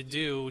attempted to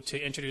do to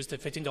introduce the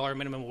 $15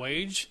 minimum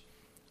wage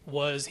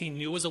was he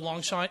knew was a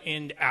long shot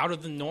and out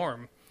of the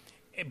norm.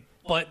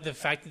 But the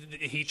fact that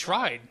he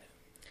tried.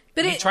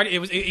 But He tried.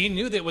 He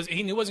knew that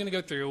he knew it was going to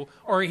go through,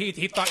 or he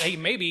thought, hey,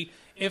 maybe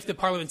if the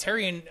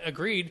parliamentarian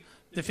agreed,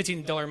 the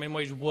 $15 minimum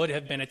wage would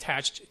have been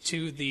attached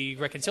to the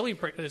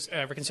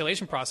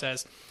reconciliation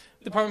process.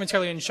 The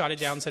parliamentarian shot it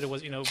down, said it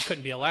was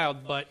couldn't be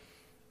allowed, but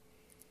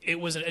it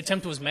was an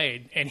attempt was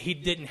made, and he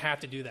didn't have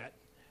to do that.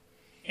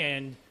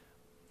 And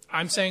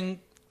I'm saying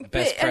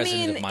Best But, I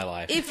president mean, of my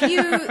life. If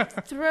you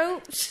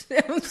throw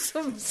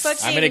some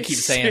fucking, I'm going to keep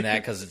saying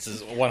that because it's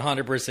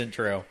 100%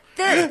 true.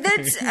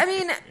 that's. I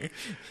mean,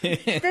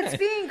 that's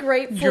being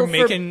grateful you're for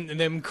making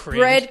them cringe.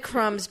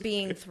 breadcrumbs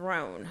being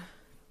thrown.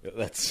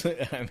 That's,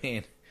 I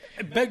mean,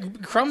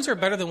 Crumbs are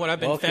better than what I've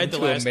been welcome fed the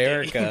to last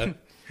America.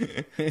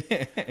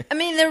 I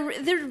mean,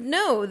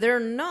 they're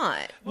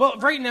not. Well,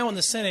 right now in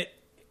the Senate,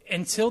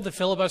 until the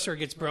filibuster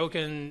gets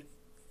broken,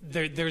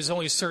 there's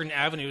only certain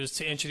avenues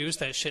to introduce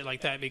that shit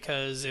like that,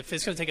 because if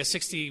it's going to take a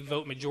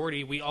 60-vote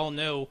majority, we all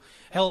know,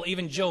 hell,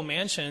 even Joe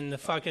Manchin, the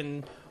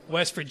fucking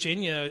West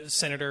Virginia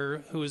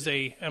senator, who is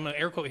I'm going to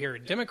air quote here, a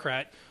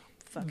Democrat,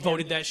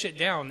 voted that shit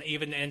down,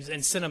 even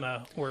in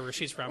Cinema, wherever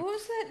she's from. What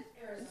was that?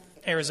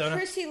 Arizona.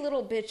 Prissy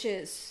little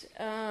bitches.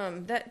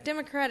 That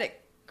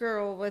Democratic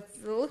girl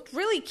looked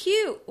really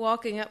cute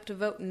walking up to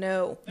vote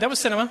no. That was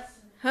Cinema.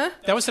 Huh?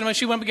 That was Cinema.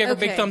 She went and gave her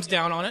big Okay. thumbs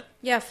down on it.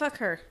 Yeah, fuck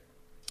her.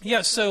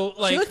 Yeah, so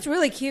like She looked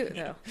really cute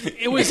though.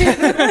 it was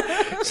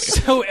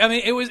so I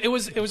mean it was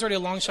already a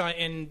long shot,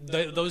 and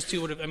those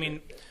two would have, I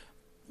mean,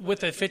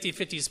 with a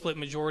 50-50 split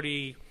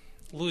majority,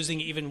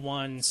 losing even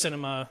one,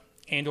 Cinema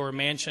and or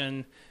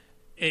Manchin,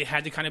 it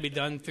had to kind of be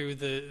done through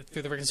the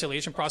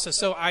reconciliation process.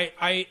 So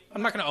I'm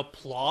not going to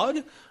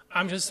applaud.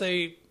 I'm just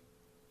saying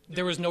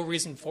there was no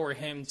reason for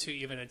him to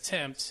even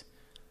attempt,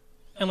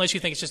 unless you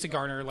think it's just to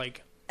garner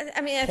like.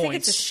 I mean, I think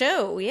it's a Points.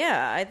 show.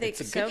 Yeah, I think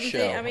It's a so. good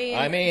show.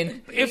 I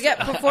mean, you got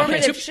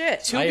performative to,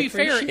 shit. To I be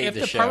fair, appreciate if the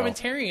the show.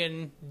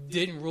 parliamentarian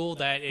didn't rule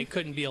that it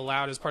couldn't be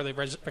allowed as part of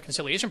the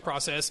reconciliation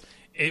process,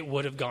 it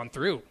would have gone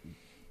through.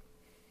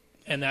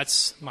 And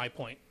that's my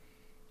point.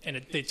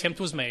 And the attempt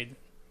was made.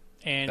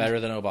 And better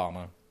than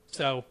Obama.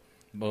 so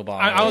Obama.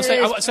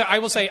 I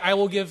will say I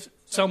will give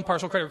some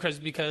partial credit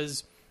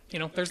because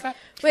there's that.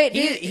 Wait,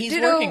 He's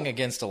working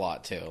against a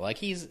lot too. Like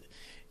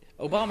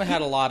Obama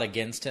had a lot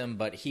against him,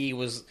 but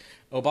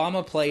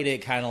Obama played it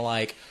kind of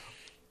like,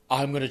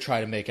 I'm going to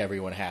try to make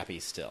everyone happy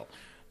still.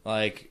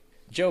 Like,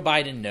 Joe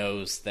Biden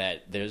knows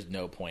that there's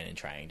no point in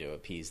trying to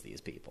appease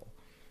these people.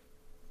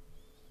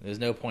 There's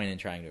no point in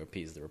trying to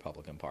appease the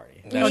Republican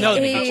Party. No,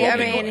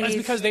 he's-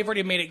 because they've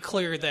already made it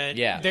clear that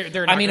Yeah.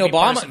 they're not I mean, gonna be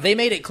Obama, partisan. they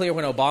made it clear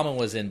when Obama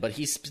was in, but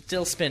he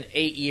still spent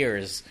 8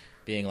 years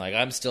being like,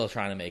 I'm still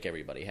trying to make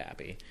everybody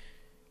happy.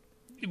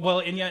 Well,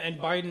 and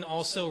Biden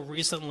also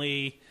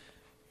recently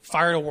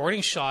fired a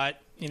warning shot,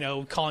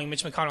 calling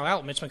Mitch McConnell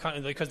out. Mitch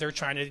McConnell, because they're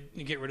trying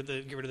to get rid of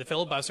the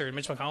filibuster, and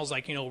Mitch McConnell's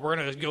like, we're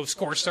going to go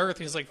scorched earth.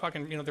 He's like,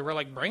 fucking, they were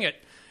like, bring it.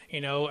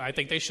 I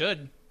think they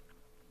should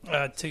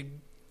to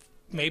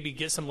maybe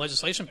get some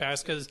legislation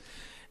passed because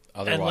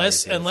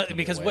Otherwise,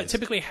 because what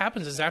typically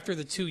happens is after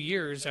the 2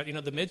 years, the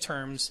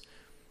midterms,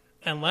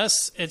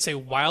 unless it's a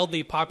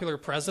wildly popular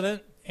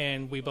president,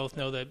 and we both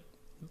know that,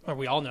 or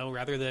we all know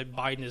rather, that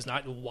Biden is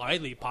not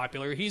widely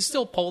popular. He's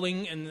still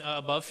polling in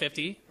above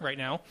 50 right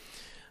now,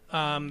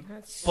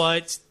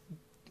 but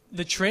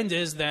the trend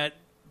is that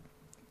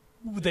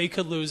they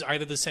could lose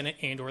either the Senate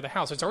and or the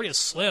House. It's already a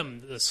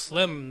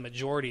slim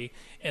majority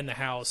in the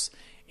House,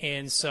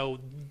 and so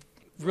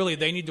really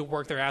they need to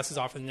work their asses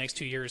off in the next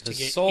 2 years to get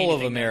the soul of anything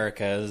done.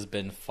 America has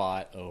been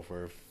fought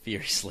over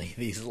fiercely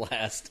these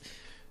last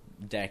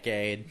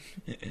decade.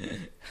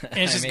 And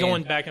it's just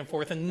going back and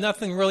forth, and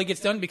nothing really gets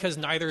done because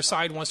neither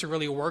side wants to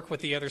really work with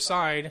the other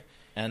side.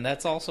 And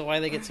that's also why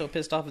they get so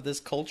pissed off at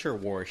this culture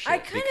war shit. I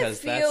kind of because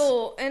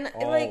feel, that's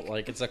and all,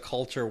 like it's a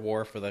culture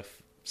war for the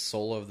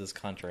soul of this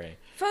country.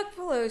 fuck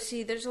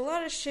Pelosi. There's a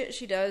lot of shit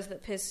she does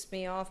that pisses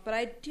me off, but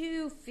I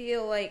do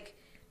feel like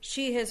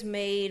she has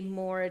made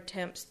more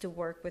attempts to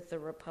work with the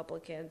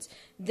Republicans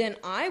than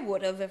I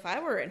would have if I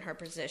were in her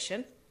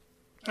position.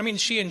 I mean,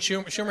 she and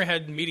Schumer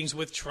had meetings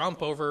with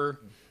Trump over.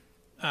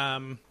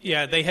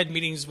 They had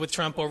meetings with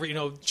Trump over,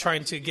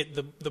 trying to get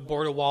the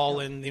border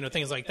wall and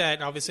things like that.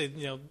 And obviously,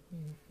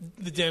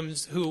 the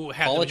Dems who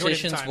had the majority of the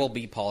Politicians time, will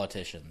be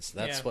politicians.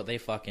 That's Yeah. what they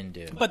fucking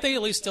do. but they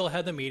at least still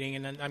had the meeting.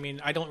 And then, I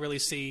mean, I don't really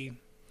see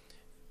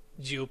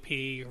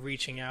GOP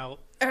reaching out.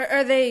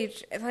 Are they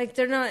like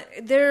they're not?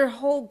 Their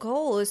whole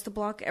goal is to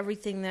block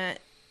everything that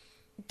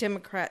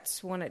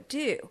Democrats want to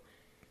do.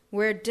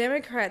 Where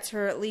Democrats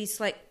are at least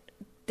like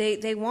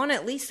they want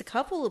at least a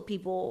couple of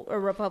people or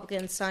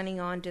Republicans signing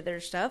on to their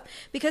stuff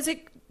because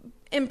it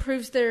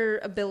improves their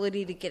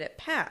ability to get it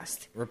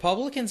passed.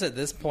 Republicans at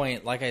this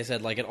point, like I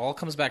said, like it all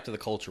comes back to the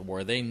culture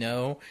war. They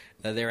know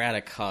that they're at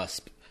a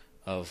cusp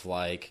of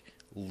like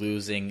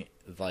losing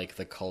like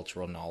the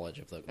cultural knowledge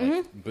of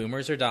the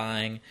boomers are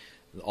dying.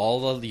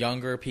 All the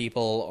younger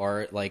people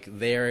are like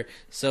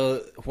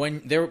so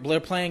when they're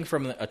playing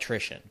from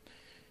attrition.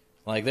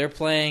 Like they're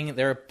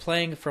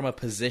playing from a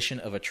position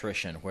of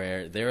attrition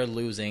where they're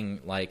losing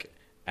like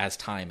as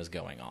time is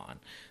going on.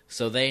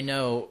 So they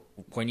know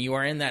when you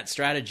are in that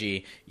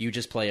strategy, you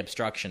just play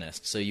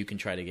obstructionist. So you can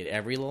try to get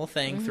every little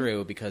thing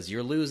through because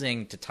you're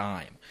losing to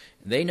time.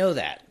 They know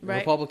that. Right.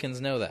 Republicans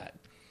know that.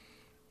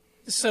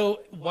 So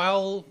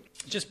while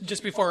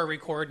just before I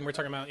record, and we're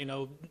talking about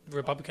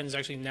Republicans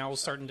actually now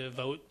starting to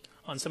vote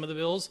on some of the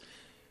bills,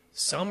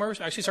 some are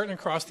actually starting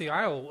to cross the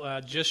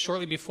aisle. Just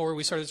shortly before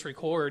we started this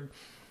record,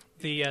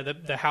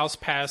 the House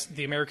passed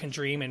the American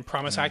Dream and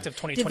Promise Act of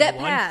 2021. Did that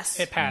pass?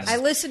 It passed. I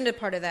listened to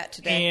part of that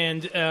today.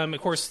 And of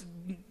course,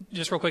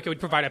 just real quick, it would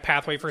provide a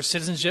pathway for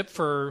citizenship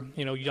for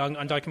young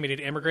undocumented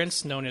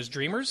immigrants known as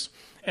Dreamers,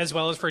 as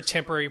well as for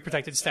temporary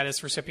protected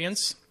status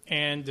recipients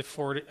and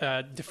deferred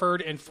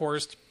and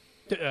forced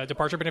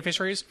departure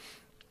beneficiaries.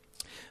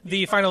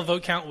 The final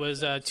vote count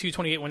was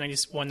 228,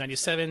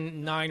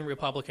 197. 9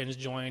 Republicans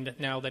joined.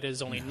 Now that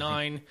is only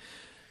 9.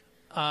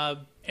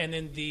 And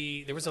then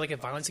there was like a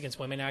Violence Against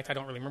Women Act. I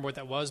don't really remember what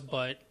that was,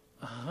 but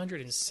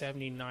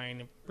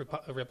 179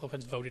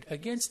 Republicans voted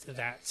against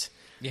that.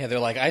 Yeah, they're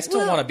like, I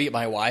still want to beat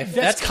my wife.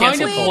 That's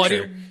cancel kind of what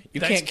culture. it- You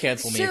that's- can't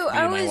cancel me So for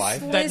I beating my was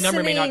wife. That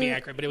number may not be listening-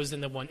 accurate, but it was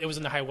in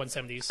the high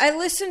 170s. I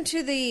listened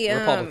to the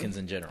Republicans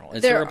in general.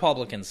 It's there- a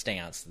Republican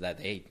stance that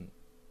they.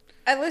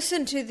 I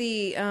listened to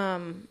the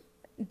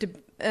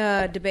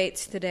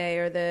debates today,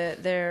 or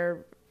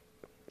their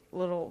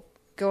little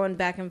going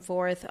back and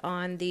forth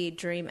on the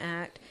Dream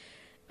Act,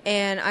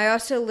 and I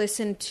also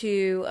listened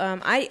to.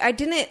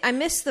 I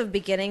missed the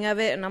beginning of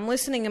it, and I'm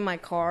listening in my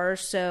car,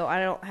 so I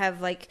don't have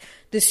like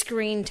the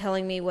screen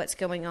telling me what's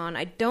going on.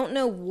 I don't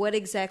know what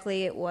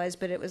exactly it was,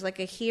 but it was like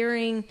a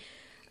hearing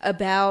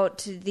about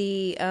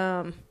the.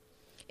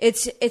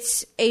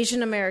 It's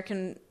Asian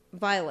American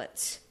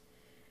violence.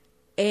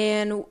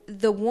 And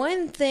the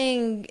one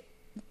thing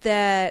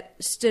that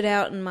stood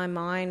out in my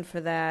mind for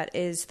that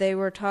is they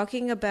were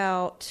talking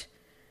about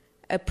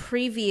a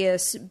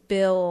previous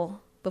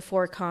bill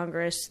before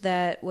Congress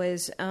that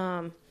was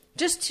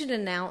just to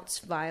denounce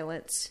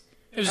violence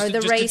It was or the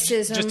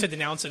racism. just to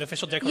denounce an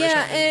official declaration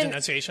of and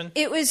denunciation.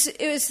 It was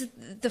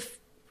the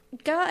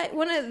guy,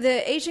 one of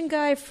the Asian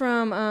guy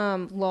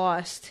from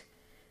Lost,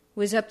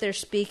 was up there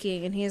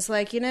speaking, and he's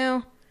like,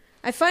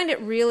 I find it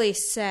really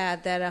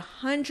sad that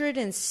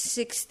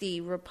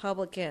 160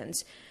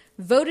 Republicans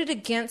voted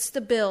against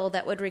the bill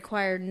that would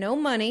require no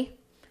money,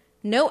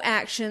 no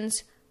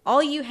actions.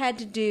 All you had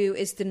to do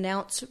is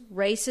denounce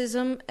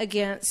racism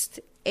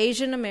against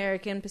Asian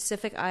American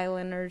Pacific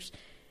Islanders,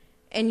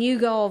 and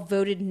you all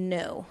voted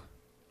no.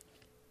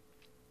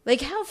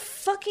 Like, how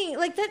fucking...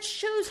 Like, that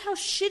shows how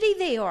shitty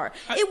they are.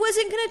 It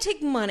wasn't going to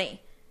take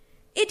money.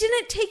 It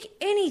didn't take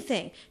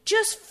anything.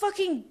 Just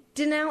fucking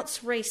denounce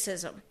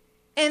racism.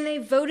 And they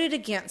voted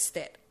against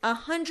it.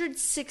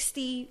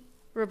 160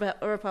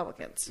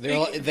 Republicans. They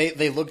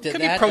looked at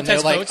Could be that and they're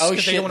protest like, votes, oh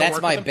 'cause they don't shit, wanna that's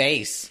work my with them.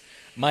 base.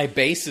 My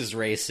base is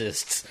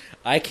racist.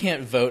 I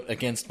can't vote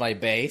against my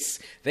base.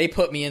 They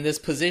put me in this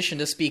position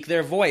to speak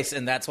their voice,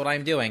 and that's what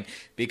I'm doing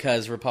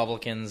because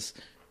Republicans,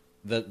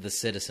 the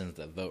citizens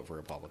that vote for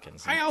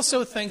Republicans. I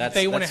also think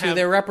they want to who have.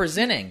 they're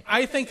representing.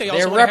 I think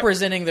they're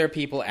representing their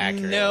people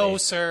accurately. No,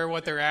 sir.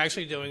 What they're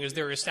actually doing is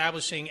they're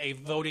establishing a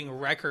voting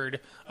record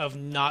of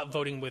not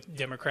voting with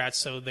Democrats.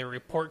 So their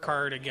report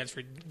card against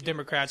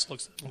Democrats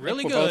looks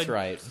really We're good. both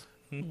right.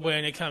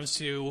 When it comes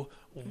to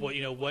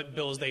what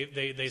bills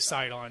they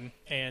cite on,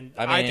 and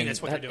I mean, think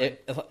that's what they're doing.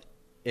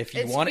 If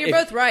you want, you're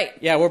both right.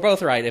 Yeah, we're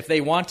both right. If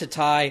they want to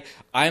tie,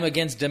 I'm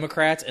against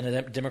Democrats, and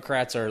the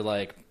Democrats are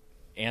like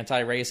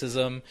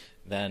anti-racism,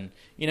 then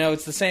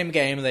it's the same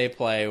game they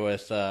play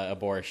with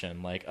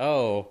abortion. Like,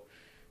 oh,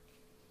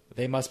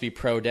 they must be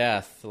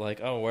pro-death. Like,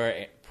 oh,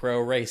 we're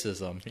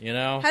pro-racism.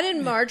 How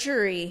did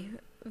Marjorie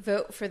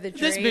vote for the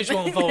dream? This bitch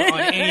won't vote on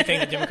anything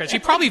the Democrats. She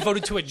probably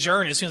voted to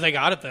adjourn as soon as I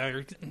got it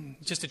there,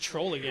 just to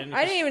troll again.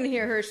 I didn't even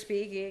hear her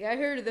speaking. I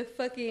heard the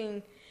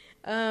fucking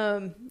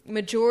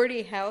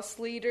majority House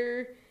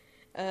leader.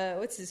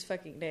 What's his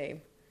fucking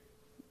name?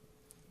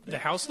 The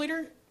House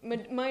leader?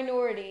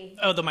 Minority.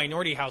 Oh, the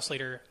minority House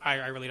leader.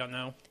 I really don't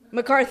know.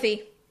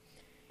 McCarthy.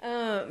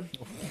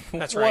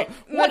 That's right.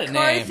 What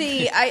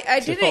McCarthy, a name. I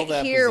To hold didn't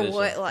that hear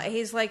position.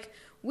 he's like,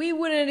 we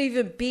wouldn't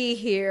even be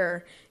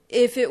here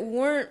if it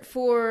weren't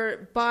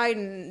for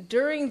Biden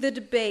during the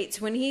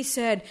debates when he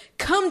said,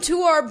 come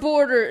to our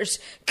borders,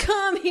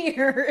 come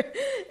here.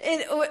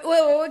 And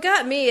what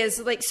got me is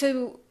like,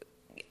 so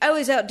I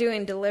was out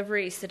doing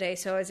deliveries today,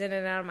 so I was in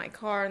and out of my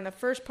car, and the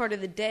first part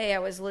of the day I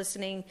was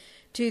listening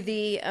to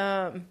the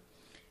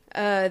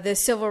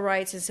civil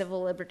rights and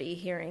civil liberty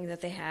hearing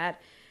that they had.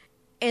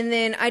 And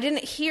then I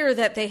didn't hear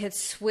that they had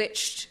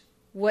switched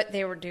what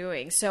they were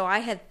doing. So I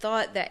had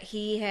thought that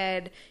he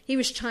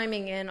was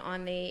chiming in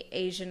on the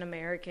Asian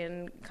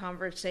American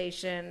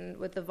conversation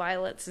with the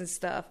violence and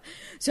stuff.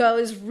 So I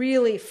was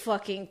really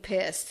fucking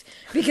pissed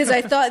because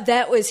I thought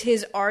that was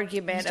his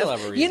argument. You still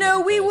have a reason to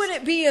be we pissed.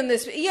 wouldn't be in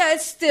this. Yeah,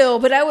 it's still,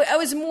 but I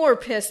was more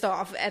pissed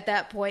off at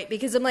that point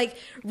because I'm like,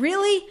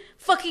 really?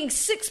 Fucking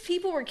 6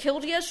 people were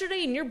killed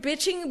yesterday and you're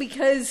bitching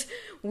because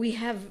we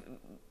have,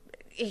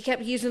 he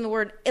kept using the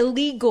word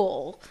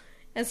illegal.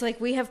 It's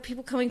like we have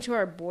people coming to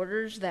our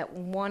borders that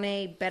want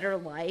a better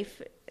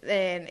life,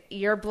 and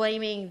you're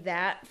blaming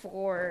that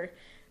for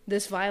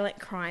this violent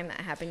crime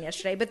that happened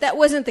yesterday. But that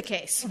wasn't the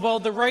case. Well,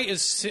 the right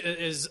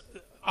is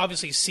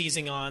obviously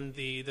seizing on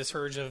the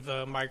surge of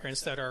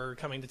migrants that are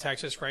coming to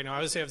Texas right now.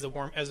 Obviously, as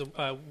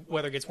the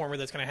weather gets warmer,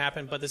 that's going to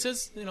happen. But this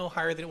is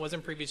higher than it was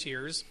in previous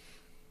years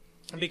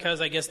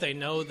because I guess they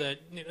know that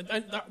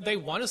they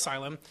want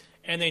asylum,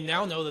 and they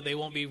now know that they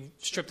won't be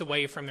stripped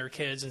away from their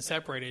kids and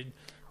separated.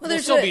 Well,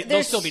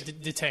 they'll still be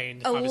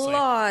detained. A obviously.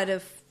 lot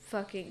of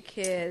fucking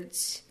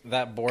kids.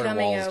 That border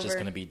coming wall is over. just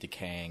going to be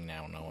decaying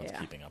now. No one's Yeah.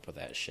 keeping up with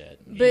that shit.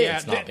 But-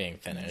 It's Yeah, not being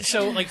finished.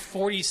 So, like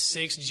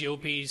 46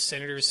 GOP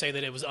senators say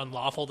that it was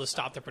unlawful to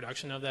stop the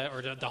production of that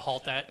or to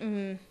halt that.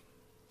 Mm-hmm.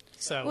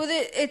 So, Well,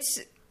 it's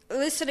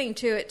listening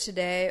to it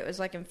today. It was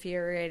like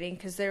infuriating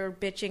because they were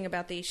bitching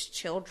about these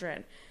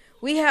children.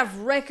 We have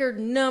record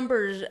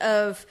numbers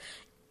of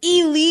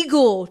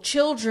illegal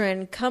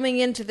children coming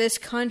into this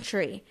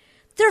country.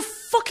 They're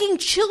fucking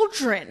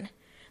children.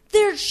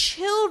 They're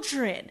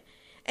children.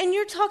 And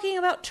you're talking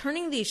about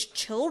turning these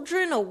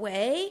children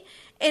away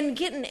and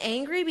getting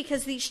angry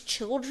because these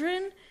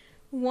children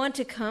want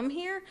to come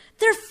here?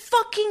 They're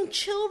fucking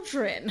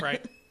children.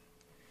 right.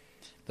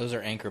 Those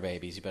are anchor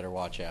babies. You better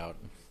watch out.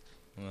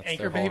 That's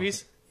Anchor their whole-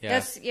 babies?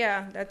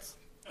 Yeah. That's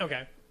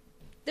Okay.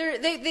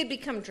 they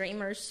become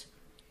dreamers.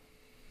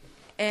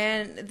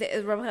 And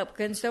the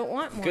Republicans don't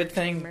want more Good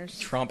thing dreamers.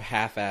 Trump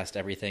half-assed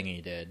everything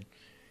he did.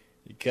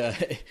 Because,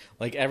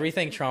 like,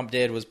 everything Trump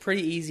did was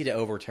pretty easy to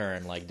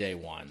overturn, like, day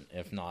one,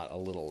 if not a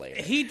little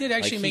later. He did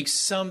actually Like, make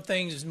some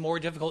things more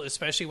difficult,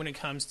 especially when it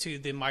comes to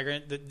the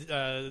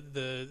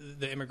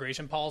the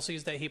immigration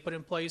policies that he put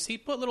in place. He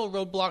put little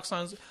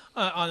roadblocks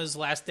on his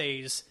last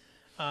days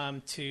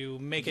to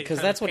make it because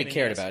kind that's of what he pain in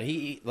cared the ass. about.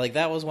 He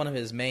that was one of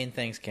his main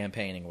things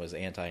campaigning was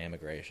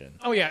anti-immigration.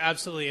 Oh yeah,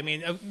 absolutely. I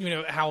mean,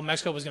 how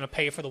Mexico was going to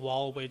pay for the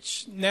wall,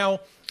 which now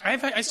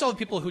I still have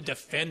people who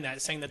defend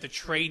that, saying that the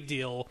trade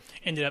deal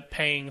ended up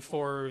paying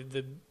for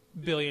the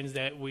billions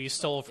that we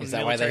stole from. Is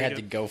that why they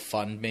military had to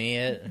GoFundMe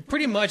it?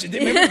 Pretty much. Do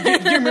you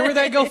remember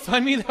that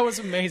GoFundMe? That was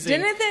amazing.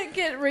 Didn't that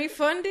get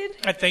refunded?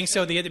 I think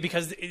so.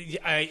 Because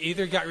I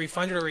either got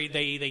refunded or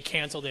they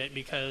canceled it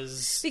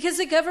because Because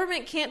the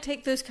government can't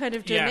take those kind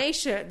of Yeah.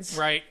 donations.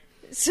 right.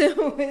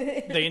 So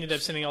They ended up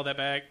sending all that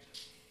back.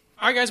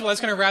 All right, guys. Well,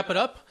 that's going to wrap it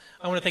up.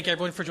 I want to thank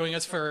everyone for joining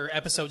us for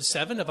episode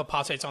 7 of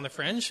Apostates on the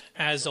Fringe.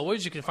 As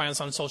always, you can find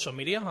us on social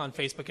media, on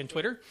Facebook and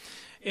Twitter.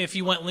 If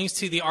you want links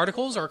to the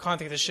articles or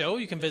contact the show,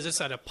 you can visit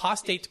us at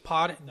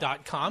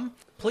apostatepod.com.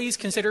 Please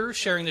consider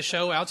sharing the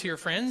show out to your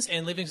friends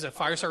and leaving us a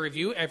 5-star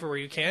review everywhere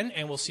you can,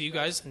 and we'll see you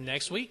guys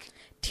next week.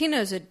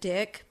 Tino's a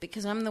dick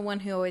because I'm the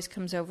one who always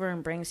comes over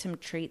and brings him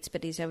treats,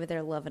 but he's over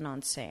there loving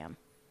on Sam.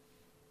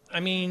 I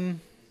mean,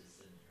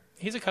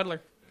 he's a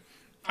cuddler.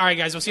 All right,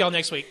 guys. We'll see y'all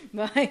next week.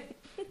 Bye.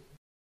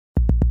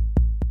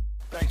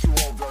 Thank you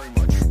all very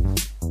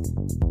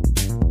much.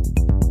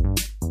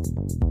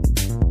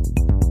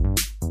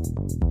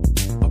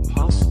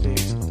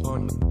 Apostates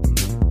on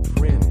the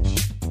Fringe.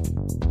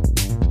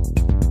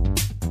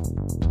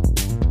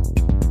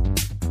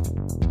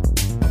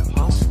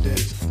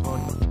 Apostates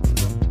on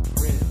the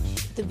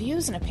Fringe. The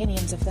views and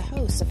opinions of the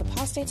hosts of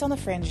Apostates on the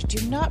Fringe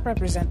do not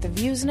represent the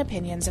views and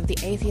opinions of the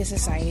Atheist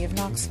Society of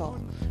Knoxville.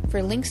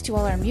 For links to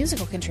all our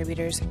musical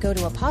contributors, go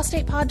to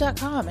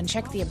apostatepod.com and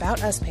check the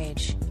About Us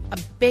page. A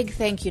big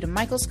thank you to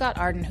Michael Scott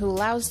Arden, who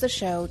allows the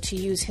show to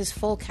use his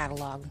full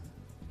catalog.